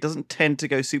child-friendly, it doesn't tend to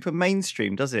go super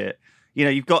mainstream, does it? You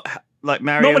know, you've got like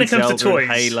Mario Not when and it comes Zelda to and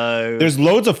toys. Halo. There's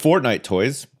loads of Fortnite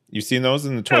toys. You've seen those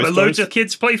in the toy stores? Loads of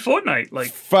kids play Fortnite.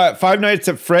 Like Five Nights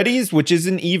at Freddy's, which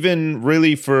isn't even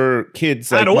really for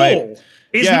kids. At all.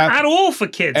 Isn't at all for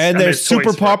kids. And they're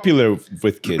super popular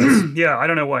with kids. Yeah, I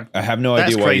don't know why. I have no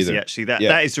idea why crazy, either. actually.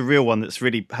 That is the real one that's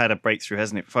really had a breakthrough,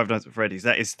 hasn't it? Five Nights at Freddy's.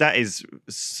 That is super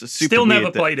Still weird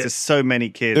never played it. There's so many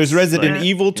kids. There's Resident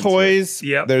Evil toys.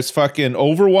 Yep. There's fucking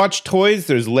Overwatch toys.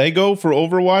 There's Lego for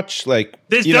Overwatch. Like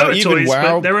There's Dota toys,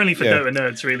 but they're only for Dota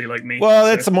nerds, really, like me. Well,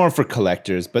 that's more for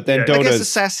collectors. But then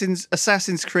Dota's... I guess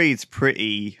Assassin's Creed's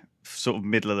pretty sort of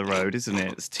middle of the road, isn't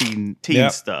it? It's teen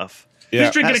stuff. Yeah.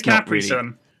 Who's drinking That's a not Capri really-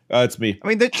 Sun? It's me. I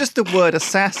mean, just the word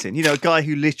assassin, a guy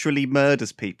who literally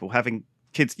murders people, having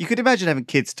kids. You could imagine having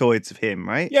kids' toys of him,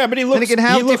 right? Yeah, but he looks. Then again,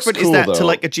 how he looks different cool, is that though. to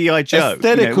like a G.I. Joe?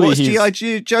 Aesthetically, what's he's-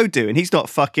 G.I. Joe doing? He's not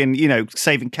fucking,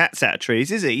 saving cats out of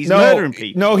trees, is he? He's murdering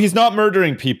people. No, he's not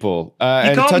murdering people. You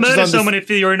and can't touches murder on someone if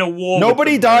you're in a war.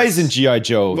 Nobody with them, dies right? in G.I.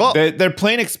 Joe. What? Their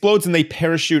plane explodes and they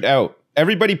parachute out.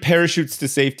 Everybody parachutes to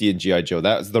safety in G.I. Joe.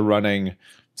 That's the running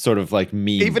sort of like meme.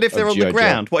 Even if they're of on the G.I. Joe.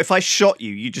 ground. What if I shot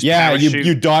you? You just Yeah, parachute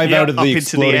you dive out of up the into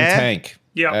exploding air? tank.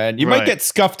 Yeah. And you might get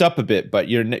scuffed up a bit, but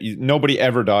nobody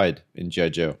ever died in G.I.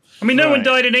 Joe. I mean, no one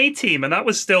died in A-Team, and that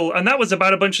was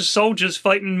about a bunch of soldiers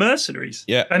fighting mercenaries.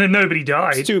 Yeah. And then nobody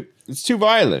died. It's too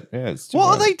violent. Yeah, it's too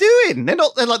What violent. are they doing?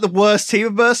 They're like the worst team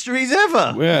of mercenaries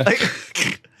ever. Yeah. Like,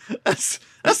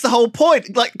 that's the whole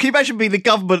point. Like, can you imagine being the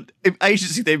government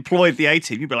agency that employed the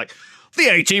A-Team? You'd be like, the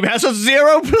A-Team has a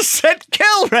 0%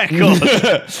 kill record.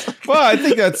 Well, I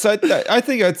think that's a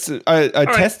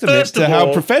testament first to of how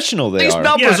all, professional they These are.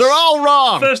 numbers are all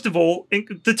wrong. First of all,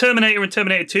 the Terminator and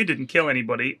Terminator 2 didn't kill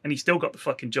anybody, and he still got the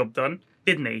fucking job done,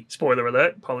 didn't he? Spoiler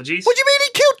alert, apologies. What do you mean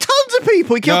he killed tons other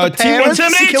people. He killed No, the parents. He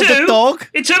Terminator killed the 2. dog.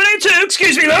 In Terminator 2,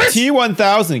 excuse me, Lewis.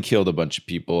 T-1000 killed a bunch of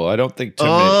people. I don't think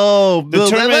Terminator. Oh, The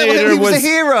Terminator he was was a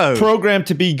hero. programmed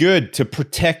to be good, to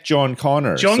protect John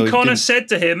Connor. John so he Connor didn't- said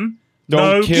to him,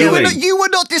 Don't no kill You were, him. not, you were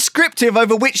not descriptive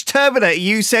over which Terminator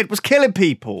you said was killing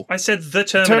people. I said the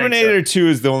Terminator. Terminator 2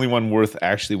 is the only one worth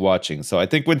actually watching. So I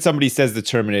think when somebody says the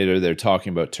Terminator, they're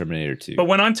talking about Terminator 2. But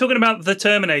when I'm talking about the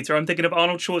Terminator, I'm thinking of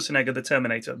Arnold Schwarzenegger, the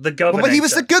Terminator, the Governor. But he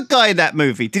was the good guy in that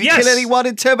movie. Did he Yes. kill anyone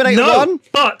in Terminator No, 1?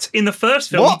 but in the first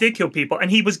film, What? he did kill people, and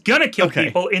he was gonna kill Okay.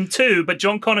 people in 2, but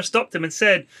John Connor stopped him and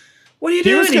said, "What are you he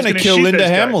doing?" was going to gonna kill shoot Linda those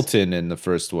guys. Hamilton in the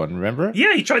first one, remember?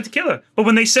 Yeah, he tried to kill her. But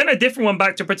when they sent a different one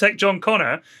back to protect John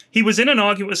Connor, he was in an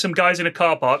argument with some guys in a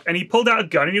car park, and he pulled out a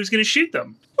gun and he was going to shoot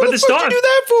them. What But the the fuck start, did you do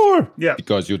that for? Yeah.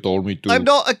 Because you told me to. I'm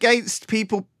not against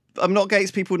people. I'm not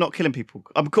against people not killing people.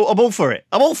 I'm all for it.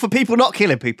 I'm all for people not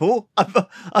killing people.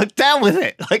 I'm down with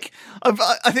it. Like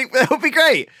I think that would be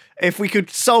great if we could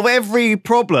solve every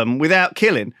problem without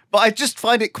killing. But I just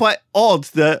find it quite odd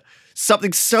that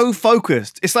something so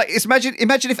focused. It's like imagine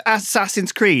if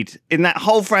Assassin's Creed in that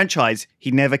whole franchise he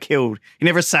never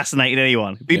assassinated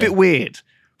anyone. It'd be a bit weird,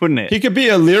 wouldn't it? He could be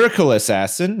a lyrical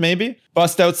assassin, maybe.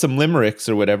 Bust out some limericks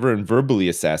or whatever and verbally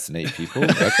assassinate people.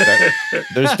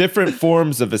 There's different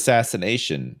forms of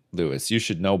assassination, Lewis. You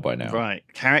should know by now. Right,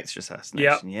 character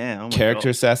assassination. Yeah. Oh my Character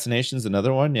God. assassination's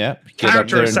another one, yeah. Get up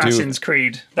character there and Assassin's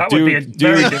Creed. That would be a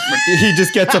very different. He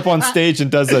just gets up on stage and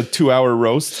does a 2-hour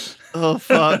roast. Oh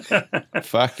fuck.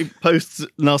 Fuck. Posts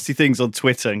nasty things on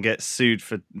Twitter and gets sued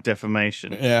for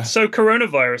defamation. Yeah. So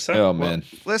coronavirus, huh? Oh, man.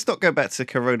 Let's not go back to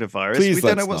coronavirus. Please, we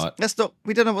don't know let's what's not.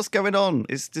 We don't know what's going on.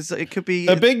 It could be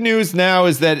The big news now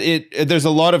is that there's a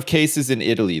lot of cases in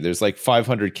Italy. There's like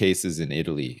 500 cases in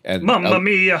Italy. And Mamma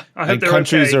mia! I hope and they're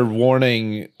countries okay. are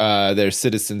warning their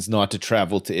citizens not to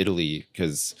travel to Italy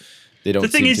because they don't The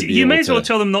thing seem is, to be you able may as well to-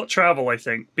 tell them not travel. I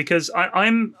think because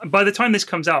I'm by the time this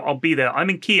comes out, I'll be there. I'm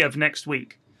in Kiev next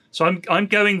week, so I'm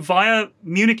going via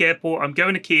Munich airport. I'm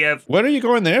going to Kiev, What are you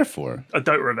going there for? a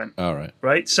Dota event, All right.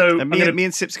 right? So And I'm gonna, me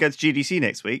and Sips go to GDC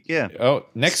next week. Yeah. Oh,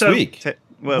 next So- week.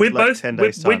 we're Like both 10 we're,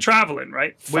 days we're time. traveling,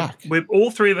 right? Fuck. We're all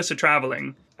three of us are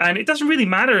traveling, and it doesn't really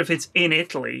matter if it's in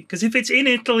Italy, because if it's in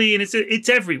Italy and it's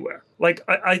everywhere. Like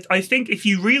I think if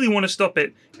you really want to stop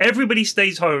it, everybody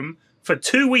stays home for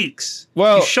 2 weeks.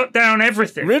 Well, you shut down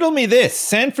everything. Riddle me this.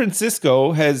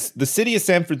 The city of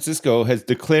San Francisco has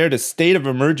declared a state of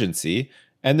emergency,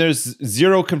 and there's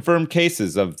 0 confirmed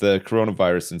cases of the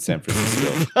coronavirus in San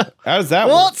Francisco. How does that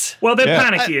work? What? Well, they're Yeah.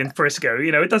 panicky in Frisco.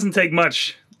 You know, it doesn't take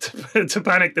much to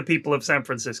panic the people of San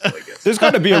Francisco, I guess. There's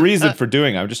got to be a reason for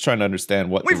doing it. I'm just trying to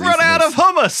understand what We've the run reason out is. of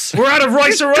hummus. We're out of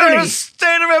rice-a-roni.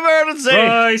 State of emergency.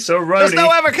 Rice-a-roni. There's no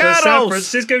The San avocados.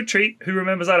 Francisco treat. Who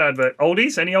remembers that advert?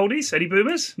 Oldies? Any oldies? Any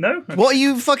boomers? No? What are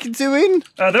you fucking doing?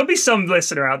 There'll be some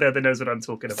listener out there that knows what I'm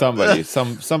talking about.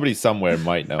 Somebody somewhere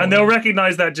might know. And they'll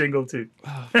recognize that jingle too.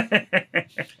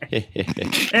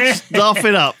 Laugh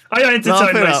it up. I Laugh entertain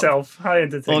it up. myself. I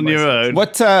entertain On myself. your own.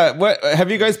 What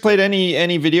have you guys played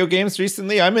any video games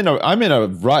recently? I'm in a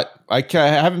rut. I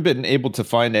haven't been able to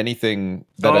find anything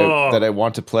that I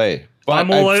want to play. But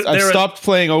I'm all out I've there- stopped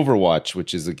playing Overwatch,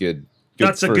 which is a good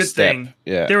That's a first good step. thing.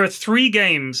 Yeah. There are 3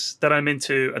 games that I'm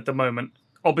into at the moment.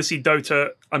 Obviously, Dota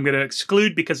I'm going to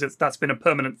exclude because that's been a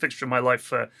permanent fixture in my life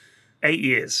for 8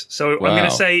 years. So I'm going Wow.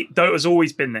 to say Dota's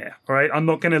always been there. All right, I'm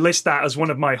not going to list that as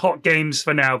one of my hot games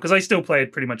for now because I still play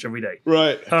it pretty much every day.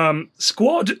 Right.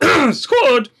 Squad,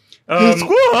 Squad.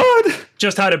 Squad.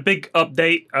 Just had a big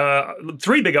update,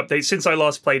 3 big updates since I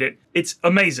last played it. It's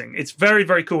amazing. It's very,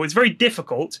 very cool. It's very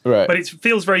difficult, Right. but it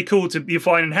feels very cool you're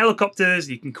flying in helicopters.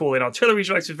 You can call in artillery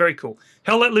strikes. It's very cool.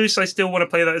 Hell Let Loose, I still want to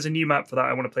play that as a new map for that.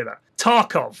 I want to play that.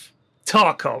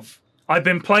 Tarkov. I've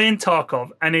been playing Tarkov,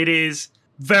 and it is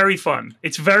very fun.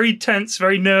 It's very tense,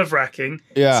 very nerve-wracking.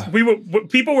 Yeah.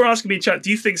 People were asking me in chat, do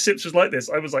you think Sips was like this?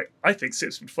 I was like, I think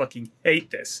Sips would fucking hate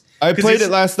this. I 'Cause played it's-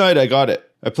 it last night. I got it.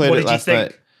 I played What it did you last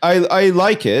think? night. I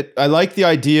like it. I like the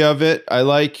idea of it.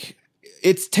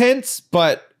 It's tense,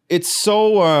 but it's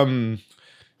so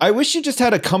I wish you just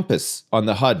had a compass on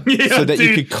the HUD Yeah, so that you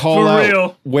dude, could call for out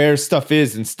real. where stuff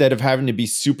is instead of having to be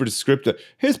super descriptive.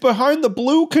 He's behind the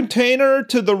blue container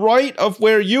to the right of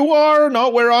where you are,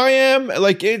 not where I am.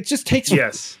 Like it just takes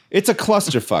Yes. It's a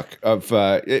clusterfuck of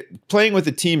playing with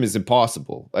a team is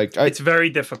impossible. Like It's very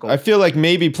difficult. I feel like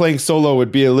maybe playing solo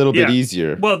would be a little bit Yeah.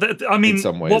 easier. Well, I mean,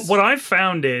 some ways. what I've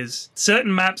found is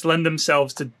certain maps lend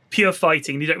themselves to pure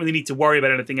fighting. You don't really need to worry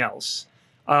about anything else.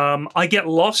 I get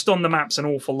lost on the maps an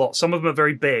awful lot. Some of them are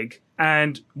very big,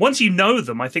 and once you know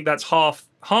them, I think that's half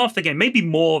the game, maybe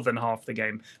more than half the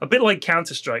game. A bit like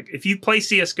Counter-Strike. If you play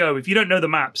CS:GO, if you don't know the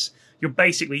maps, you're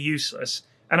basically useless.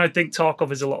 And I think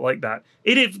Tarkov is a lot like that.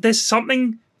 There's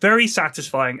something very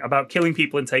satisfying about killing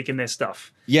people and taking their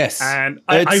stuff. Yes. And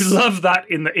I love that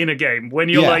in a game. When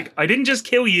you're like, I didn't just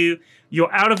kill you,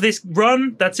 you're out of this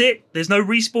run, that's it. There's no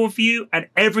respawn for you, and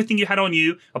everything you had on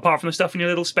you, apart from the stuff in your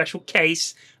little special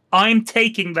case, I'm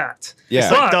taking that. Yeah.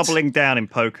 It's like doubling down in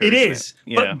poker. It is.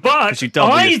 But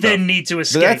I then need to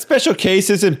escape. But that special case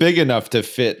isn't big enough to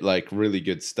fit like really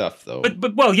good stuff, though.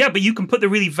 But you can put the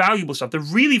really valuable stuff. The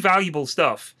really valuable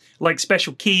stuff, like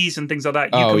special keys and things like that,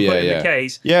 you can put in the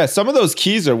case. Yeah, some of those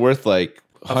keys are worth like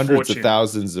hundreds of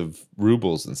thousands of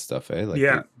rubles and stuff, eh?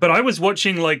 Like but I was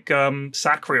watching like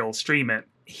Sacriel stream it.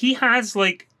 He has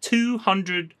like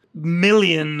 200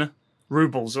 million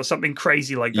rubles or something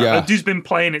crazy like that. That dude's been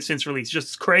playing it since release,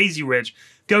 just crazy rich,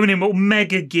 going in all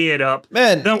mega geared up.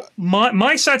 Man, now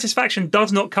my satisfaction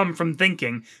does not come from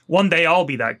thinking one day I'll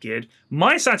be that geared.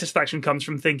 My satisfaction comes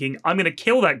from thinking I'm going to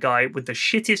kill that guy with the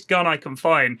shittest gun I can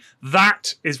find.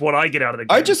 That is what I get out of the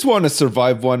game. I just want to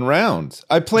survive one round.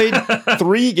 I played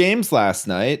 3 games last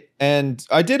night and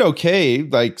I did okay,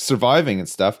 like surviving and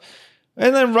stuff.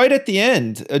 And then right at the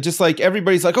end, just like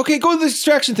everybody's like, okay, go to the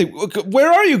extraction thing. Where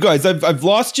are you guys? I've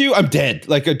lost you. I'm dead.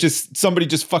 Like somebody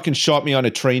just fucking shot me on a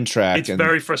train track. It's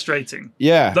very frustrating.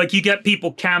 Yeah. Like you get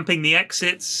people camping the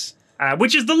exits,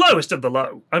 which is the lowest of the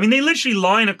low. I mean, they literally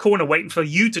lie in a corner waiting for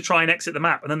you to try and exit the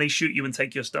map, and then they shoot you and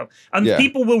take your stuff. And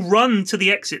people will run to the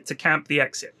exit to camp the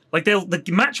exit. Like the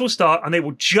match will start and they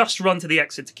will just run to the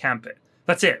exit to camp it.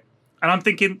 That's it. And I'm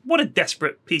thinking, what a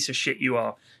desperate piece of shit you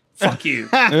are. Fuck you.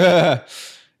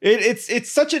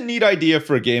 It's such a neat idea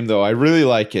for a game, though. I really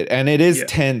like it, and it is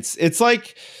tense. It's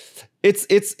like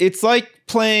it's like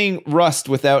playing Rust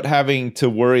without having to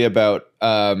worry about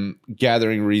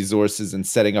gathering resources and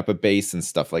setting up a base and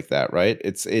stuff like that, right?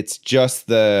 It's just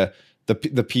the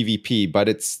PvP, but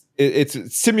it's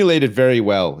simulated very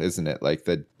well, isn't it? Like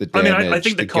the damage. I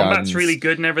think the combat's guns, really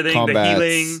good and everything. The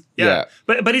healing,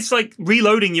 But it's like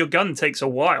reloading your gun takes a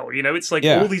while. You know, it's like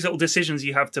all these little decisions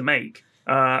you have to make.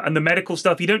 And the medical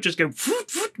stuff, you don't just go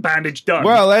bandage done.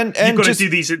 Well, and you've got to do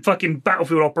these fucking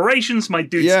battlefield operations. My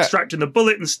dude's extracting the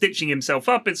bullet and stitching himself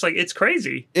up. It's like it's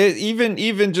crazy.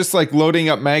 Even just like loading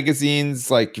up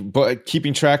magazines, like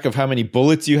keeping track of how many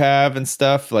bullets you have and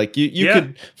stuff. Like you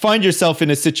could find yourself in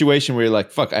a situation where you're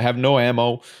like, "Fuck, I have no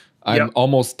ammo. I'm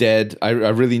almost dead. I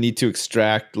really need to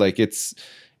extract." Like it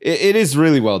is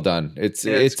really well done. It's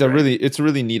a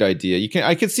really neat idea.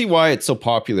 I can see why it's so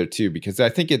popular too, because I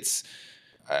think it's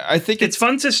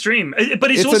fun to stream, but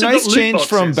it's also a nice got change boxes.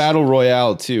 from Battle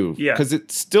Royale too. Yeah, because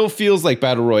it still feels like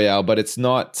Battle Royale, but it's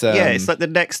not. It's like the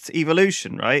next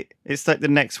evolution, right? It's like the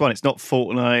next one. It's not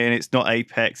Fortnite and it's not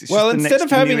Apex. It's just instead of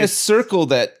having a circle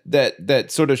that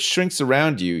sort of shrinks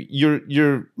around you,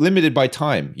 you're limited by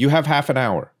time. You have half an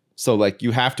hour, so like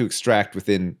you have to extract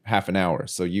within half an hour.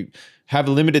 So you have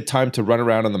a limited time to run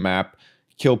around on the map,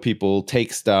 kill people,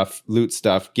 take stuff, loot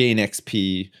stuff, gain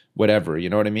XP, whatever, you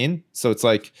know what I mean? So it's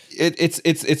like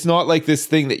it's not like this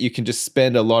thing that you can just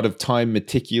spend a lot of time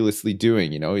meticulously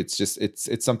doing, you know? It's just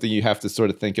it's something you have to sort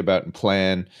of think about and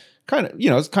plan. Kind of, you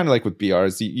know, it's kind of like with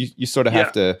BRs. You sort of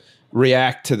have to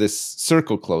react to this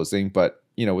circle closing, but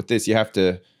you know, with this you have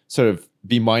to sort of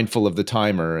be mindful of the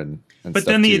timer and but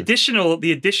then the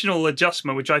additional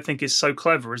adjustment, which I think is so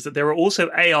clever, is that there are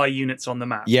also AI units on the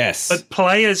map. Yes. But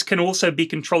players can also be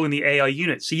controlling the AI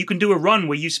units. So you can do a run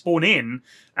where you spawn in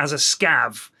as a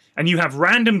scav and you have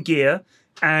random gear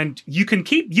and you can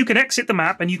exit the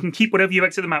map and you can keep whatever you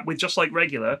exit the map with just like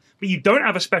regular, but you don't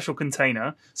have a special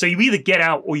container. So you either get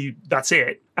out or that's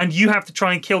it. And you have to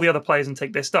try and kill the other players and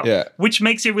take their stuff. Yeah. Which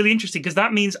makes it really interesting because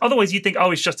that means otherwise you think,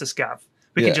 oh, it's just a scav.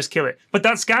 We can just kill it. But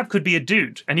that scav could be a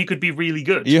dude, and he could be really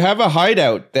good. You have a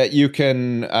hideout that you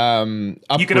can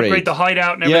upgrade. You can upgrade the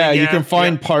hideout and everything. Yeah, you can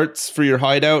find parts for your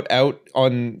hideout out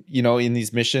on, you know, in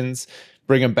these missions.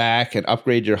 Bring them back and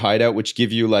upgrade your hideout, which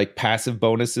give you like passive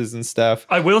bonuses and stuff.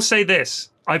 I will say this.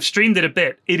 I've streamed it a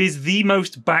bit. It is the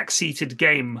most backseated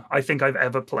game I think I've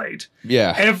ever played.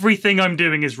 Yeah. Everything I'm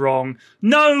doing is wrong.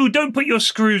 No, don't put your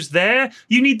screws there.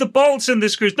 You need the bolts and the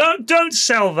screws. Don't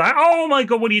sell that. Oh my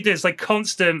God, what do you do? It's like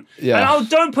constant. Yeah. And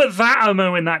don't put that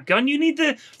ammo in that gun. You need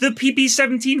the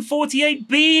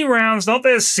PP-1748B rounds, not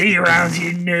the C rounds,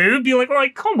 you noob. You're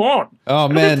like, come on. Oh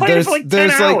man,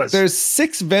 there's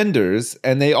 6 vendors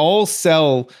and they all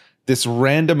sell this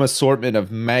random assortment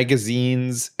of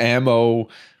magazines, ammo,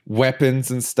 weapons,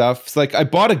 and stuff. It's like I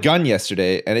bought a gun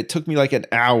yesterday, and it took me like an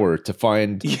hour to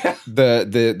find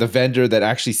the vendor that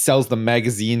actually sells the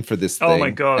magazine for this thing. Oh my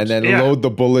God! And then load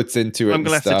the bullets into it. I'm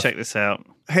gonna have to check this out.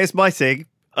 Here's my thing.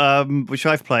 which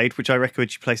I've played, which I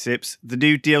recommend you play, Sips. The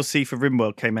new DLC for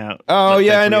RimWorld came out. Oh like,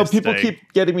 yeah, I know. yesterday. People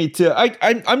keep getting me to.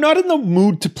 I'm not in the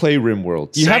mood to play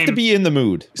RimWorld. You have to Same. be in the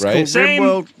mood, It's right? called Same.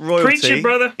 RimWorld Royalty. Preach it,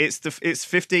 brother. It's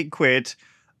 15 quid.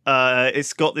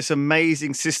 It's got this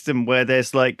amazing system where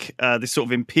there's like this sort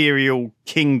of imperial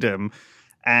kingdom,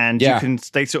 and Yeah.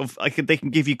 they can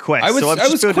give you quests. I was so I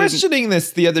was questioning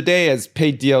this the other day as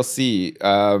paid DLC,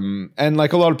 and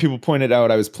like a lot of people pointed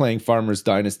out, I was playing Farmers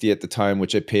Dynasty at the time,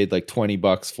 which I paid like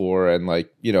 $20 for, and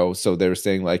like so they were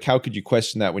saying like, how could you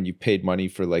question that when you paid money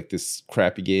for like this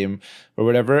crappy game or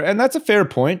whatever? And that's a fair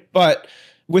point, but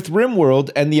with RimWorld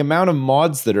and the amount of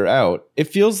mods that are out, it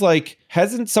feels like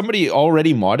hasn't somebody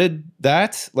already modded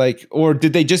that? Like, or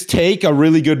did they just take a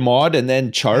really good mod and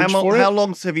then charge for it? How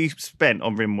long have you spent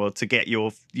on RimWorld to get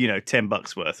your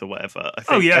 $10 worth or whatever? I think,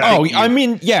 Oh, yeah. I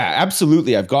mean, yeah,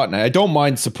 absolutely. I've gotten it. I don't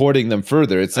mind supporting them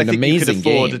further. It's an amazing you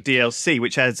could afford game. a DLC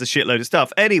which adds a shitload of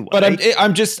stuff. Anyway, But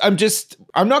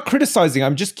I'm not criticizing.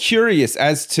 I'm just curious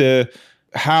as to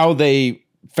how they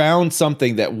found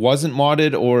something that wasn't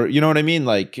modded, or you know what I mean?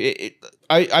 Like,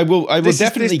 I will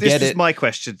definitely get it. This is my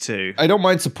question too. I don't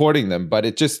mind supporting them, but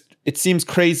it seems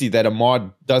crazy that a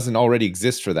mod doesn't already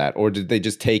exist for that, or did they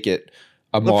just take the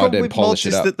mod problem and with polish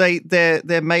mods it up? is that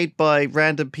they're made by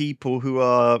random people who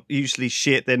are usually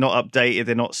shit. They're not updated.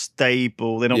 They're not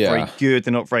stable. They're not very good.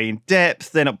 They're not very in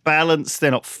depth. They're not balanced.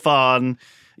 They're not fun.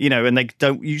 And they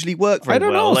don't usually work very well.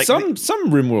 I don't know. Like,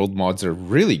 some RimWorld mods are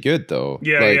really good though.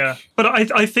 Yeah. But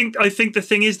I think the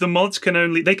thing is the mods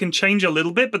they can change a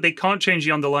little bit, but they can't change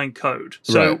the underlying code.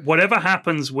 So Right. whatever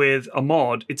happens with a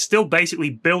mod, it's still basically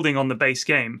building on the base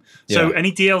game. So Yeah.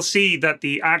 any DLC that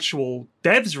the actual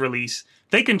devs release,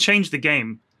 they can change the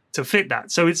game to fit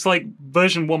that. So it's like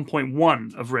version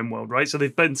 1.1 of RimWorld, right? So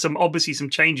there've been obviously some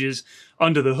changes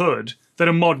under the hood that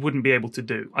a mod wouldn't be able to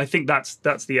do. I think that's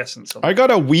the essence of it. I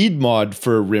got a weed mod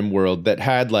for RimWorld that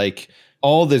had like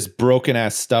all this broken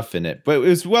ass stuff in it, but it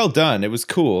was well done. It was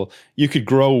cool. You could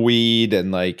grow weed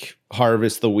and like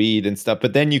harvest the weed and stuff,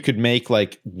 but then you could make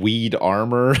like weed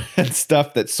armor and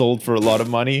stuff that sold for a lot of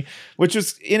money, which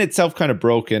was in itself kind of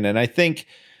broken. And I think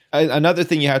another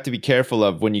thing you have to be careful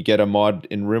of when you get a mod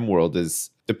in RimWorld is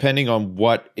depending on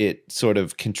what it sort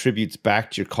of contributes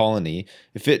back to your colony.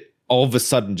 If it all of a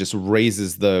sudden just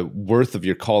raises the worth of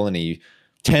your colony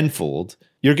tenfold,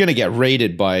 you're going to get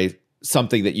raided by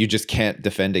something that you just can't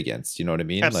defend against. You know what I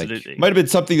mean? Absolutely. Like, might have been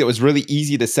something that was really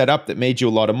easy to set up that made you a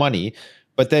lot of money,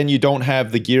 but then you don't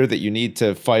have the gear that you need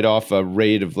to fight off a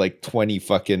raid of like 20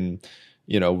 fucking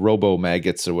robo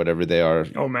maggots or whatever they are.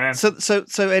 Oh man. So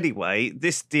anyway,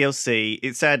 this DLC,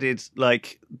 it's added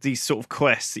like these sort of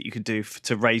quests that you could do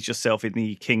to raise yourself in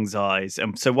the king's eyes.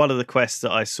 And so one of the quests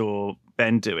that I saw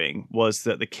Ben doing was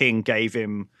that the king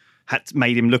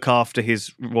made him look after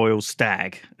his royal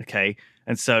stag. Okay.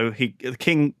 And so the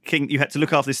king, you had to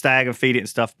look after the stag and feed it and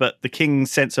stuff. But the king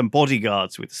sent some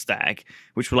bodyguards with the stag,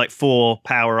 which were like 4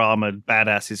 power armored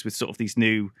badasses with sort of these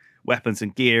new weapons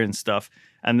and gear and stuff.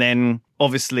 And then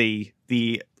obviously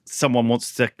someone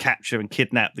wants to capture and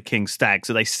kidnap the king's stag,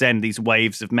 so they send these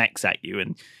waves of mechs at you,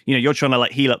 and you're trying to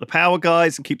like heal up the power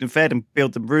guys and keep them fed and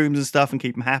build them rooms and stuff and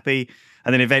keep them happy.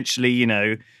 And then eventually,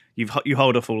 you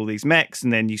hold off all of these mechs,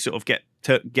 and then you sort of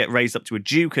get raised up to a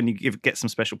duke, and you get some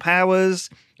special powers.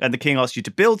 And the king asks you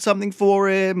to build something for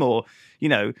him, or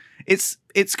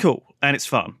it's cool and it's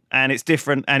fun and it's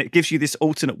different, and it gives you this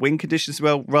alternate win condition as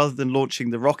well. Rather than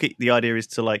launching the rocket, the idea is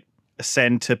to like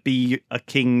ascend to be a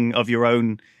king of your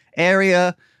own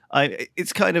area.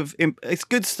 It's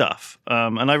good stuff,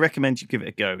 and I recommend you give it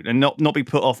a go and not be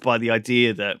put off by the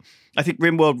idea that I think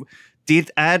RimWorld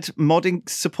did add modding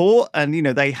support, and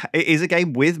it is a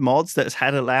game with mods that has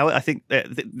had allow it. I think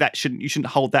that you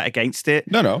shouldn't hold that against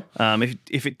it. No.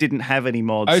 If it didn't have any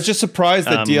mods, I was just surprised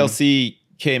that DLC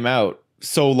came out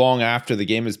so long after the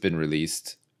game has been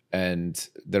released, and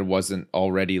there wasn't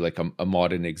already like a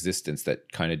mod in existence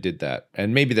that kind of did that.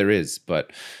 And maybe there is,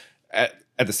 but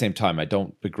at the same time, I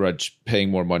don't begrudge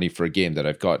paying more money for a game that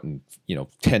I've gotten,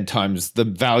 10 times the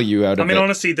value out of it. I mean,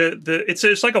 honestly,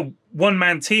 it's like a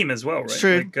one-man team as well, right? It's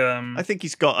true. Like, I think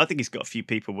he's got a few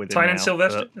people with him. Tynan now,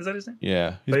 Sylvester, is that his name?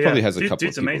 Yeah, he But probably yeah, has a couple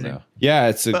dude's of people amazing. now. Yeah,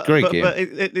 it's a great game. But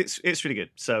it's really good.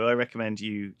 So I recommend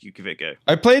you give it a go.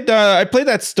 I played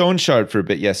that Stone Shard for a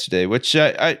bit yesterday, which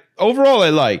I overall I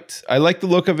liked. I like the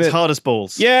look of it. It's hard as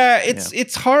balls. Yeah,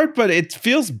 it's hard, but it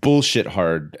feels bullshit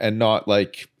hard and not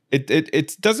like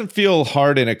it doesn't feel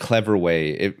hard in a clever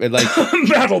way. It like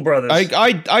Battle Brothers.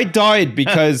 I died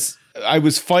because I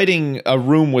was fighting a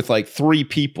room with like 3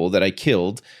 people that I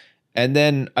killed, and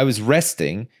then I was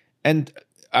resting, and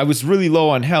I was really low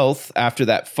on health after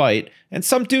that fight, and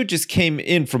some dude just came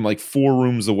in from like 4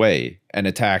 rooms away and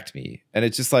attacked me. And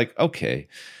it's just like, okay,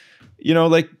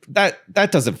 like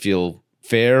that doesn't feel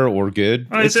fair or good.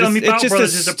 Battle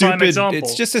Brothers is a prime example.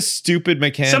 It's just a stupid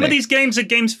mechanic. Some of these games are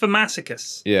games for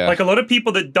masochists. Yeah. Like a lot of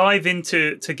people that dive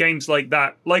into games like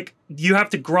that, like you have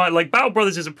to grind. Like Battle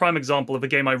Brothers is a prime example of a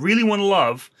game I really want to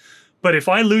love, but if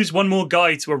I lose one more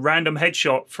guy to a random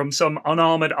headshot from some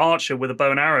unarmored archer with a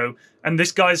bow and arrow, and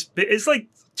this guy's, it's like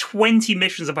 20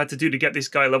 missions I've had to do to get this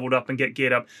guy leveled up and get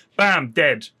geared up. Bam,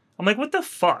 dead. I'm like, what the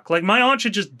fuck? Like my archer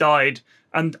just died.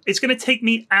 And it's going to take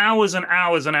me hours and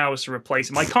hours and hours to replace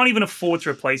him. I can't even afford to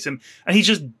replace him. And he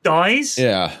just dies.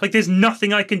 Yeah. Like, there's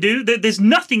nothing I can do. There's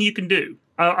nothing you can do.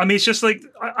 I mean, it's just like,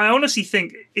 I honestly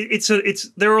think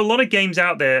there are a lot of games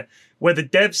out there where the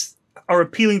devs are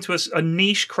appealing to a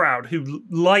niche crowd who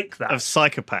like that. Of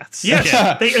psychopaths. Yes.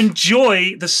 Yeah. They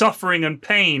enjoy the suffering and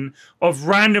pain of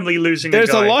randomly losing a guy.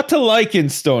 There's a lot to like in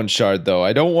Stone Shard, though.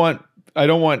 I don't want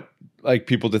like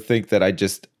people to think that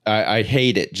I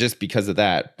hate it just because of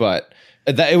that, but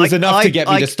it was enough to get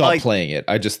me to stop playing it.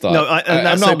 I just thought,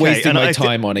 I'm not wasting my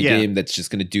time on a game that's just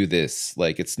going to do this.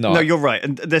 Like, it's not. No, you're right,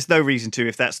 and there's no reason to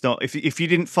if that's not. If you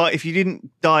didn't fight, if you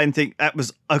didn't die and think that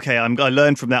was okay, I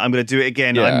learned from that. I'm going to do it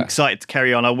again. Yeah. I'm excited to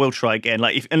carry on. I will try again.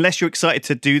 Like, unless you're excited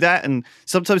to do that, and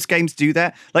sometimes games do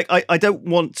that. Like, I don't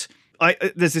want.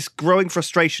 There's this growing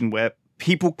frustration where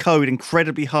people code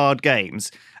incredibly hard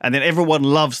games and then everyone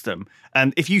loves them.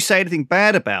 And if you say anything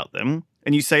bad about them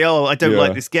and you say, oh, I don't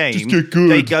like this game, just get good.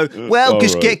 They go, well,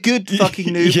 just get good, fucking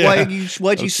noob. Yeah.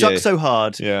 Why do you suck so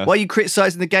hard? Yeah. Why are you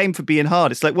criticizing the game for being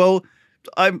hard? It's like, well,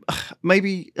 do you know what I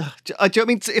mean?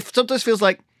 If sometimes feels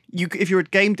like if you're a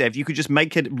game dev, you could just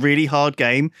make a really hard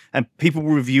game and people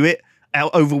will review it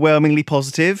overwhelmingly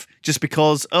positive just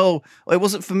because it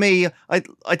wasn't for me. I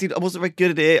wasn't very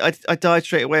good at it. I died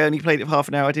straight away. I only played it for half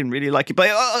an hour. I didn't really like it, but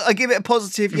I give it a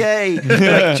positive yay. Like, do you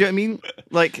know what I mean?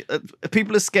 Like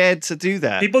people are scared to do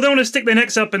that. People don't want to stick their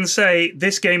necks up and say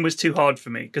this game was too hard for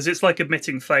me because it's like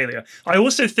admitting failure. I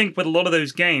also think with a lot of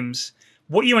those games,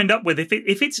 what you end up with if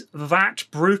it's that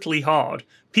brutally hard,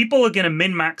 people are going to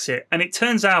min-max it, and it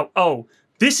turns out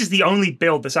this is the only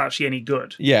build that's actually any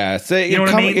good. Yeah, so you know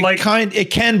what I mean? Like,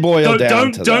 it can boil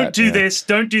down to that. Don't do this.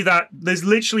 Don't do that. There's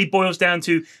literally boils down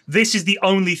to this is the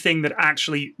only thing that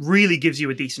actually really gives you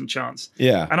a decent chance.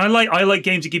 Yeah, and I like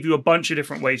games that give you a bunch of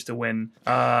different ways to win.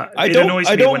 It annoys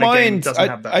me when a game doesn't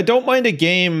have that. I don't mind a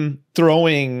game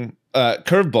throwing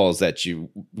curveballs at you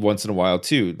once in a while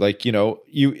too. Like,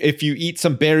 if you eat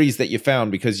some berries that you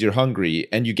found because you're hungry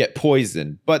and you get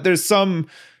poisoned, but there's some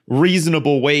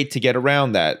reasonable way to get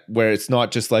around that where it's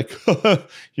not just like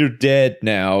you're dead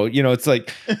now. It's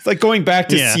like going back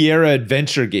to Sierra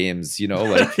adventure games,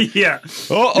 like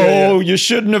you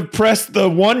shouldn't have pressed the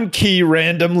one key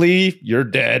randomly, you're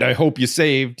dead, I hope you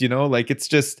saved. Like, it's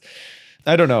just,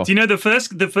 I don't know. Do you know the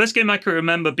first game I can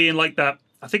remember being like that?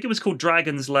 I think it was called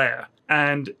Dragon's Lair,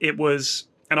 and it was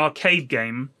an arcade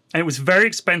game, and it was very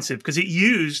expensive because it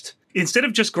used, instead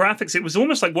of just graphics, it was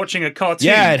almost like watching a cartoon.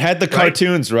 Yeah, it had the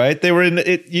cartoons, right? They were in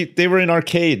they were in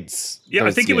arcades. Yeah,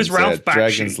 I think it was Ralph Bakshi.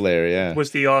 Dragon's Lair, was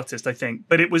the artist, I think.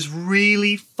 But it was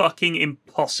really fucking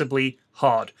impossibly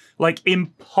hard. Like,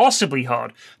 impossibly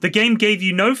hard. The game gave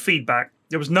you no feedback.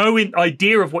 There was no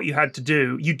idea of what you had to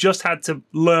do. You just had to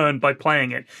learn by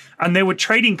playing it. And there were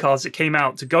trading cards that came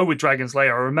out to go with Dragon's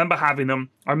Lair. I remember having them.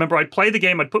 I remember I'd play the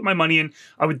game, I'd put my money in,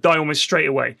 I would die almost straight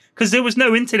away. Because there was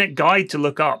no internet guide to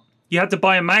look up. You had to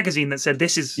buy a magazine that said,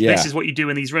 this is what you do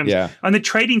in these rooms. Yeah. And the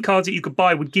trading cards that you could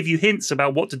buy would give you hints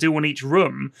about what to do on each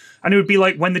room. And it would be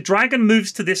like, when the dragon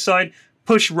moves to this side,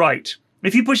 push right.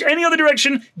 If you push any other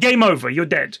direction, game over, you're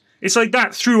dead. It's like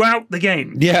that throughout the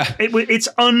game. Yeah. It's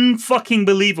unfucking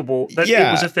believable that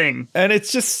it was a thing. And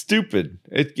it's just stupid.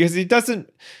 Because it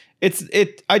doesn't...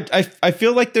 I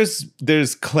feel like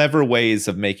there's clever ways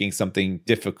of making something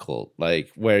difficult,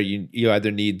 like where you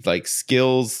either need like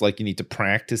skills, like you need to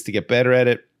practice to get better at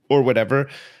it or whatever.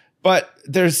 But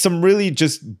there's some really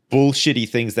just bullshitty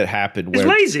things that happen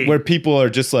where people are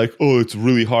just like, oh, it's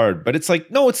really hard. But it's like,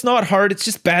 no, it's not hard. It's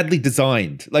just badly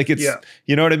designed. Like, it's,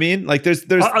 you know what I mean? Like, there's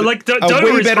a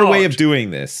way better way of doing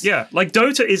this. Yeah, like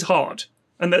Dota is hard.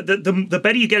 And the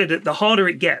better you get at it, the harder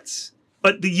it gets.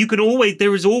 But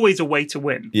there is always a way to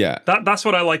win. Yeah. That's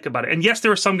what I like about it. And yes,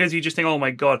 there are some games you just think, oh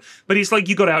my God. But it's like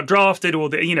you got outdrafted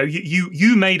or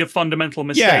you made a fundamental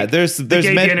mistake. Yeah, there's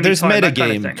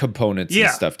metagame components and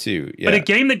stuff too. Yeah. But a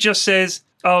game that just says,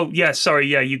 oh yeah, sorry,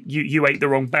 yeah, you ate the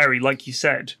wrong berry, like you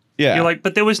said. Yeah. You're like,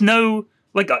 but there was no,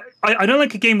 like, I don't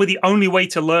like a game where the only way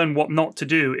to learn what not to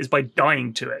do is by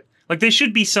dying to it. Like there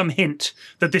should be some hint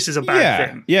that this is a bad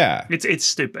thing. Yeah. It's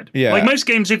stupid. Yeah. Like most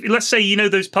games, if let's say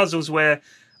those puzzles where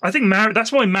I think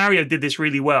that's why Mario did this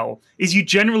really well, is you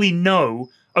generally know,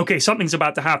 okay, something's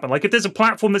about to happen. Like if there's a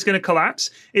platform that's going to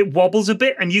collapse, it wobbles a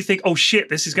bit and you think, oh shit,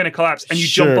 this is going to collapse, and you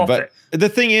jump off it. The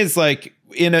thing is, like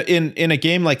in a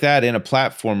game like that, in a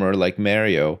platformer like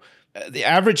Mario, the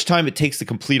average time it takes to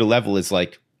complete a level is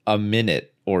like a minute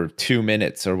or 2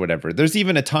 minutes or whatever. There's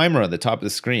even a timer on the top of the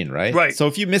screen, right? Right. So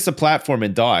if you miss a platform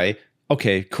and die,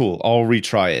 okay, cool, I'll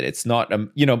retry it. It's not,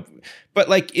 but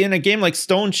like in a game like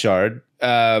Stone Shard,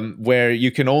 where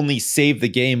you can only save the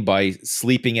game by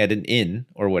sleeping at an inn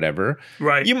or whatever,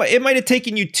 right? It might have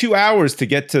taken you 2 hours to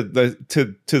get to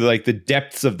like the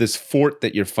depths of this fort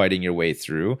that you're fighting your way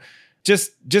through, just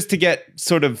to get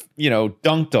sort of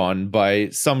dunked on by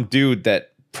some dude that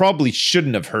probably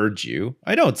shouldn't have heard you.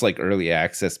 I know it's like early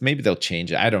access. Maybe they'll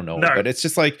change it. I don't know. No. But it's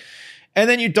just like, and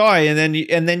then you die, and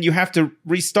then you have to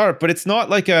restart. But it's not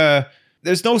like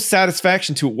there's no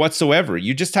satisfaction to it whatsoever.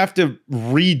 You just have to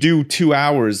redo 2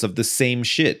 hours of the same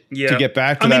shit to get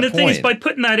back to that point. The thing is, by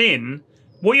putting that in,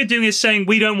 what you're doing is saying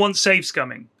we don't want save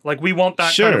scumming. Like we want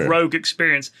that kind of rogue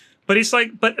experience. But it's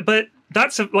like, but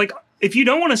that's like, if you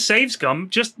don't want to save scum,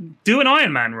 just do an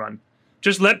Iron Man run.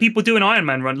 Just let people do an Iron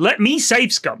Man run. Let me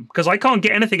save scum, because I can't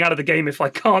get anything out of the game if I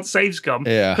can't save scum.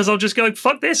 Yeah. Because I'll just go,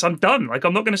 fuck this, I'm done. Like,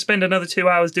 I'm not going to spend another 2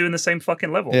 hours doing the same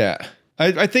fucking level. Yeah.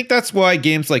 I think that's why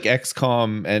games like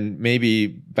XCOM and maybe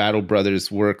Battle Brothers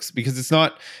works, because it's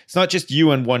not just you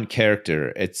and one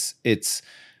character. It's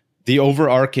the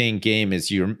overarching game is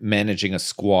you're managing a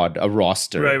squad, a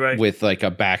roster with like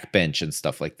a backbench and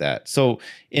stuff like that. So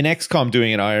in XCOM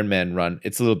doing an Iron Man run,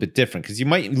 it's a little bit different because you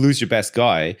might lose your best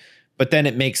guy, but then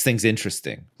it makes things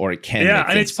interesting, or it can. Yeah,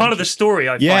 and it's part of the story.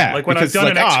 I find, like when I've done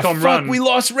an XCOM run, we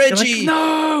lost Reggie. Like,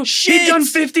 no, shit. He'd done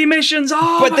 50 missions.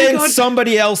 Oh, but then God.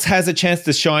 Somebody else has a chance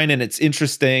to shine, and it's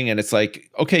interesting, and it's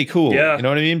like, okay, cool. Yeah. You know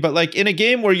what I mean? But like in a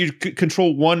game where you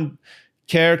control one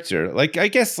character, like I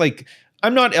guess like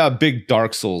I'm not a big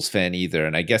Dark Souls fan either,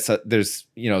 and I guess there's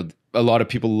a lot of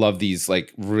people love these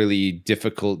like really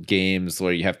difficult games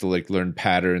where you have to like learn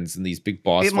patterns and these big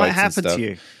boss fights. It might happen and stuff. to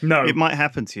you. No, it might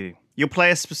happen to you. You'll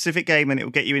play a specific game and it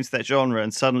will get you into that genre,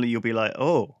 and suddenly you'll be like,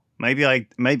 oh, maybe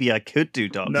I could do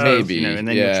Dark Souls, maybe, and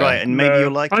then you'll try it, and maybe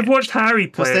you'll like it. I've watched Harry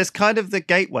play it. Because there's kind of the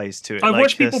gateways to it. I've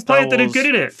watched people play it that are good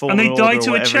at it, and they die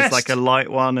to a chest. It's like a light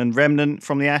one, and Remnant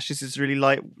from the Ashes is really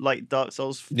light Dark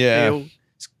Souls feel.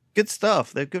 It's good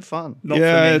stuff. They're good fun.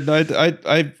 I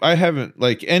haven't,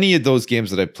 like, any of those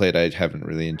games that I played, I haven't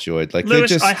really enjoyed. Like,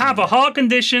 Lewis, I have a heart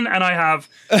condition, and I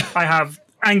have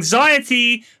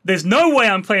anxiety. There's no way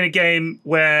I'm playing a game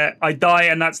where I die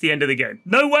and that's the end of the game.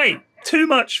 No way. Too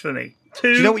much for me. Do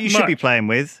you know what you should be playing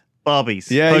with? Barbies.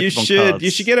 Yeah, Pokemon you should. Cards,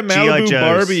 You should get a Malibu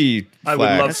Barbie flag. I would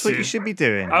love That's what you should be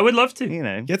doing. I would love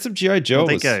to. Get some G.I.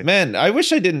 Joes. Man, I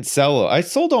wish I didn't sell. I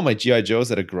sold all my G.I.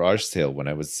 Joes at a garage sale when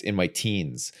I was in my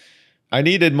teens. I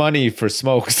needed money for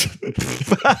smokes.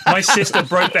 My sister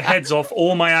broke the heads off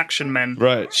all my action men.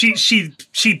 Right. She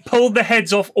pulled the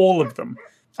heads off all of them.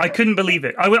 I couldn't believe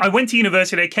it. I went to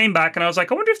university, I came back, and I was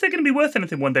like, I wonder if they're going to be worth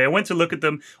anything one day. I went to look at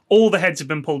them. All the heads have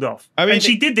been pulled off. And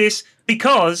she did this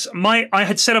because I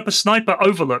had set up a sniper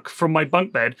overlook from my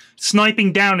bunk bed,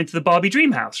 sniping down into the Barbie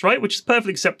dream house, right? Which is a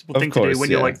perfectly acceptable thing to do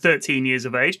when you're like 13 years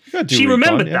of age. She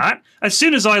remembered that. As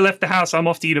soon as I left the house, I'm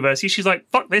off to university. She's like,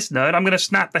 fuck this nerd. I'm going to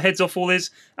snap the heads off all his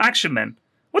action men.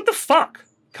 What the fuck?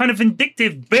 Kind of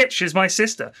vindictive bitch is my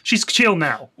sister. She's chill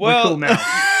now. We're cool now.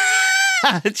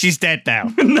 She's dead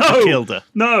now. No. I killed her.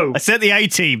 No. I sent the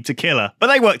A-team to kill her, but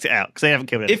they worked it out because they haven't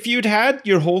killed her. If you'd had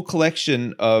your whole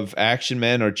collection of Action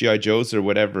Men or G.I. Joes or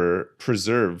whatever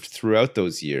preserved throughout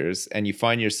those years, and you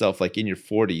find yourself like in your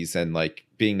 40s and like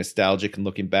being nostalgic and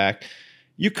looking back,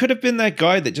 you could have been that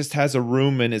guy that just has a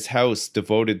room in his house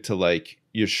devoted to like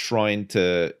your shrine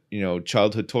to,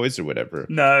 childhood toys or whatever.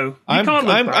 No.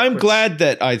 I'm glad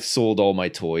that I sold all my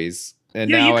toys. And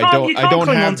now I don't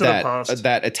have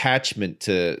that attachment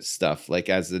to stuff like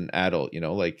as an adult,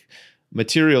 like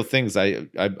material things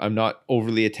I'm not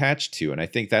overly attached to. And I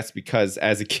think that's because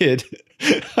as a kid,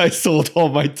 I sold all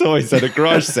my toys at a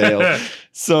garage sale.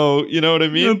 So, you know what I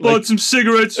mean? I bought some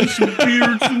cigarettes and some beer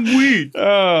and some weed.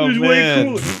 Oh, it was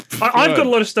man. way cooler. I've got a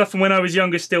lot of stuff from when I was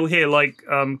younger still here, like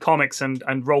comics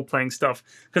and role-playing stuff.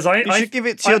 Because you should give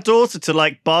it to your daughter to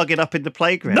like bargain up in the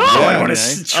playground. No, I want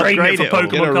to trade it for Pokemon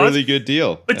cards. Get a really good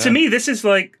deal. But to me, this is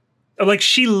like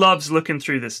she loves looking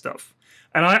through this stuff.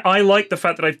 And I like the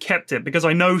fact that I've kept it because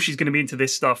I know she's going to be into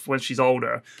this stuff when she's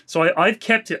older. So I've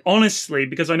kept it honestly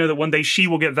because I know that one day she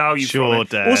will get value from it.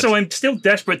 Dad. Also, I'm still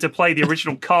desperate to play the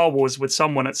original Car Wars with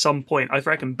someone at some point. I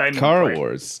reckon Ben will Car play it.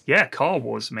 Wars. Yeah, Car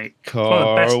Wars, mate. Car One of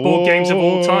the best board games of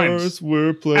all time.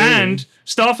 We're playing. And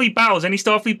Starfleet Battles. Any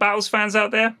Starfleet Battles fans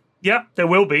out there? Yeah, there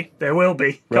will be. Couple of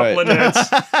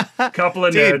nerds. Couple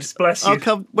of Dude, nerds. Bless you. I'll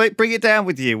come. Wait, bring it down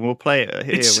with you. We'll play it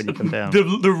here when you come down. The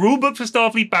rule book for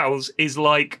Starfleet Battles is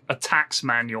like a tax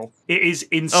manual. It is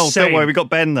insane. Oh, don't worry, we got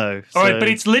Ben though. All right, but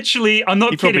it's literally. I'm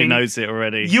not he kidding. probably knows it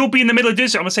already. You'll be in the middle of doing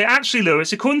it. I'm gonna say, actually,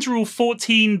 Lewis, according to Rule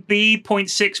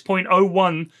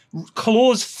 14B.6.01,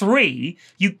 Clause 3,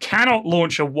 you cannot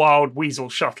launch a Wild Weasel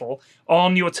shuttle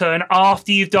on your turn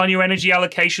after you've done your energy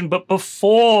allocation, but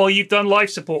before you've done life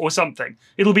support or something.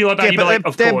 It'll be like that. Yeah, You'll be like,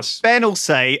 of then course. Ben will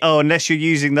say, "Oh, unless you're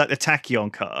using the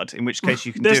tachyon card, in which case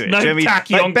you can do There's it." no Do you know what I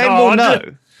mean? tachyon Ben card. will know.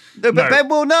 No, but No. Ben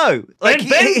will know. Like,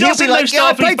 Ben he'll doesn't be like, know "Yeah,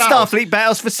 I Starfleet played Battles. Starfleet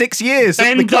Battles for 6 years." at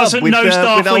Ben the club doesn't with, know with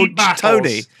Starfleet old Battles.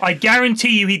 Tony. I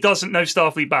guarantee you he doesn't know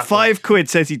Starfleet Battles. £5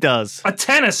 says he does. A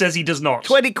tenner says he does not.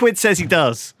 20 quid says he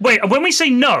does. Wait, when we say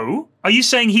no, are you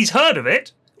saying he's heard of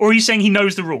it, or are you saying he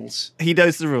knows the rules? He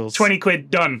knows the rules. 20 quid,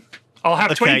 done. I'll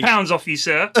have Okay. £20 off you,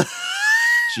 sir.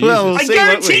 Well, we'll I see, won't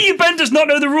guarantee we? you Ben does not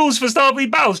know the rules for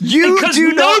Starfleet Battles. You because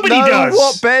do not nobody know does.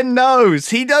 what Ben knows.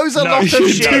 He knows a lot of You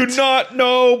shit. do not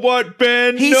know what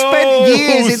Ben He knows. spent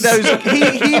years in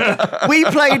those. We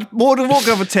played Modern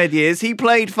Warcraft for 10 years. He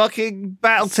played fucking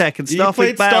BattleTech and He Starfleet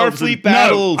played Battles. Starfleet and-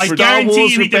 Battles. No, I for guarantee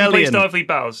Wars you he didn't play Rebellion. Starfleet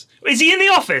Battles. Is he in the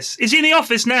office? Is he in the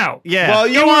office now? Yeah. While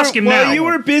you Go were, ask him while now. you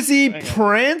were busy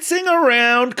prancing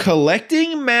around,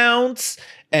 collecting mounts,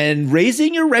 and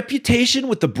raising your reputation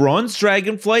with the Bronze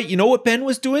Dragonflight, you know what Ben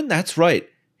was doing? That's right.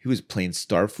 He was playing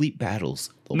Starfleet Battles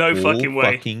the No whole fucking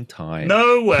way. fucking time.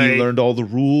 No way. He learned all the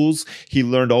rules. He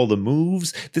learned all the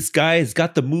moves. This guy has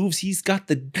got the moves. He's got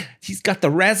the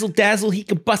razzle dazzle. He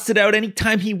can bust it out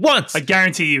anytime he wants. I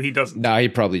guarantee you he doesn't. No, he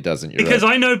probably doesn't. You're Because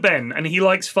right. I know Ben, and he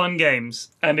likes fun games,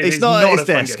 and It's is not at a his fun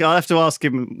desk. game. I'll have to ask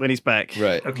him when he's back.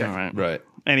 Right. Okay. All right. Right.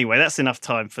 Anyway, that's enough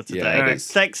time for today. Yeah, it is.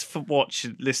 Thanks for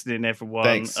watching, listening, everyone.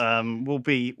 Thanks. We'll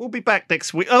be back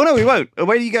next week. Oh no, we won't. When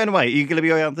are you going away? Are you going to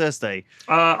be away on Thursday?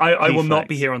 I will not Flax.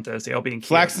 be here on Thursday. I'll be in Kiev.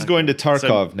 Flax is going to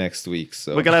Tarkov next week,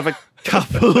 so We're going to have a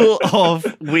couple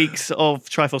of weeks of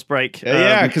Triforce break.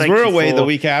 yeah, because thank we're you away for- the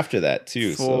week after that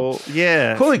too. So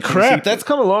Yeah. holy crap, that's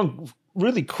come along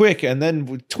really quick, and then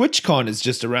TwitchCon is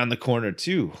just around the corner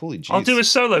too. Holy jeez. I'll do a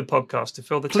solo podcast to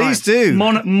fill the time. Please do.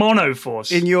 Mono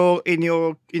Force. in your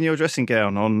dressing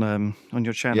gown on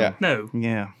your channel. Yeah. No.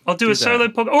 Yeah. I'll do a that. solo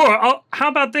podcast. Or how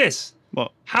about this?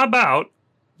 What? How about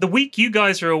the week you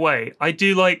guys are away, I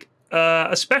do like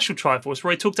a special Triforce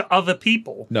where I talk to other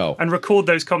people No. and record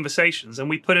those conversations and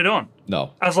we put it on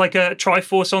No. as like a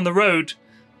Triforce on the road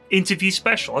interview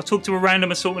special. I'll talk to a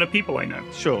random assortment of people I know.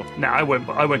 Sure. No, I won't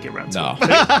get around to No. it.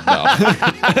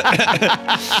 No.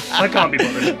 I can't be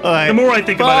bothered. All right. The more I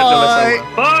think about it, the less I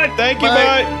will. Bye. Thank you,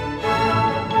 Bye. bye.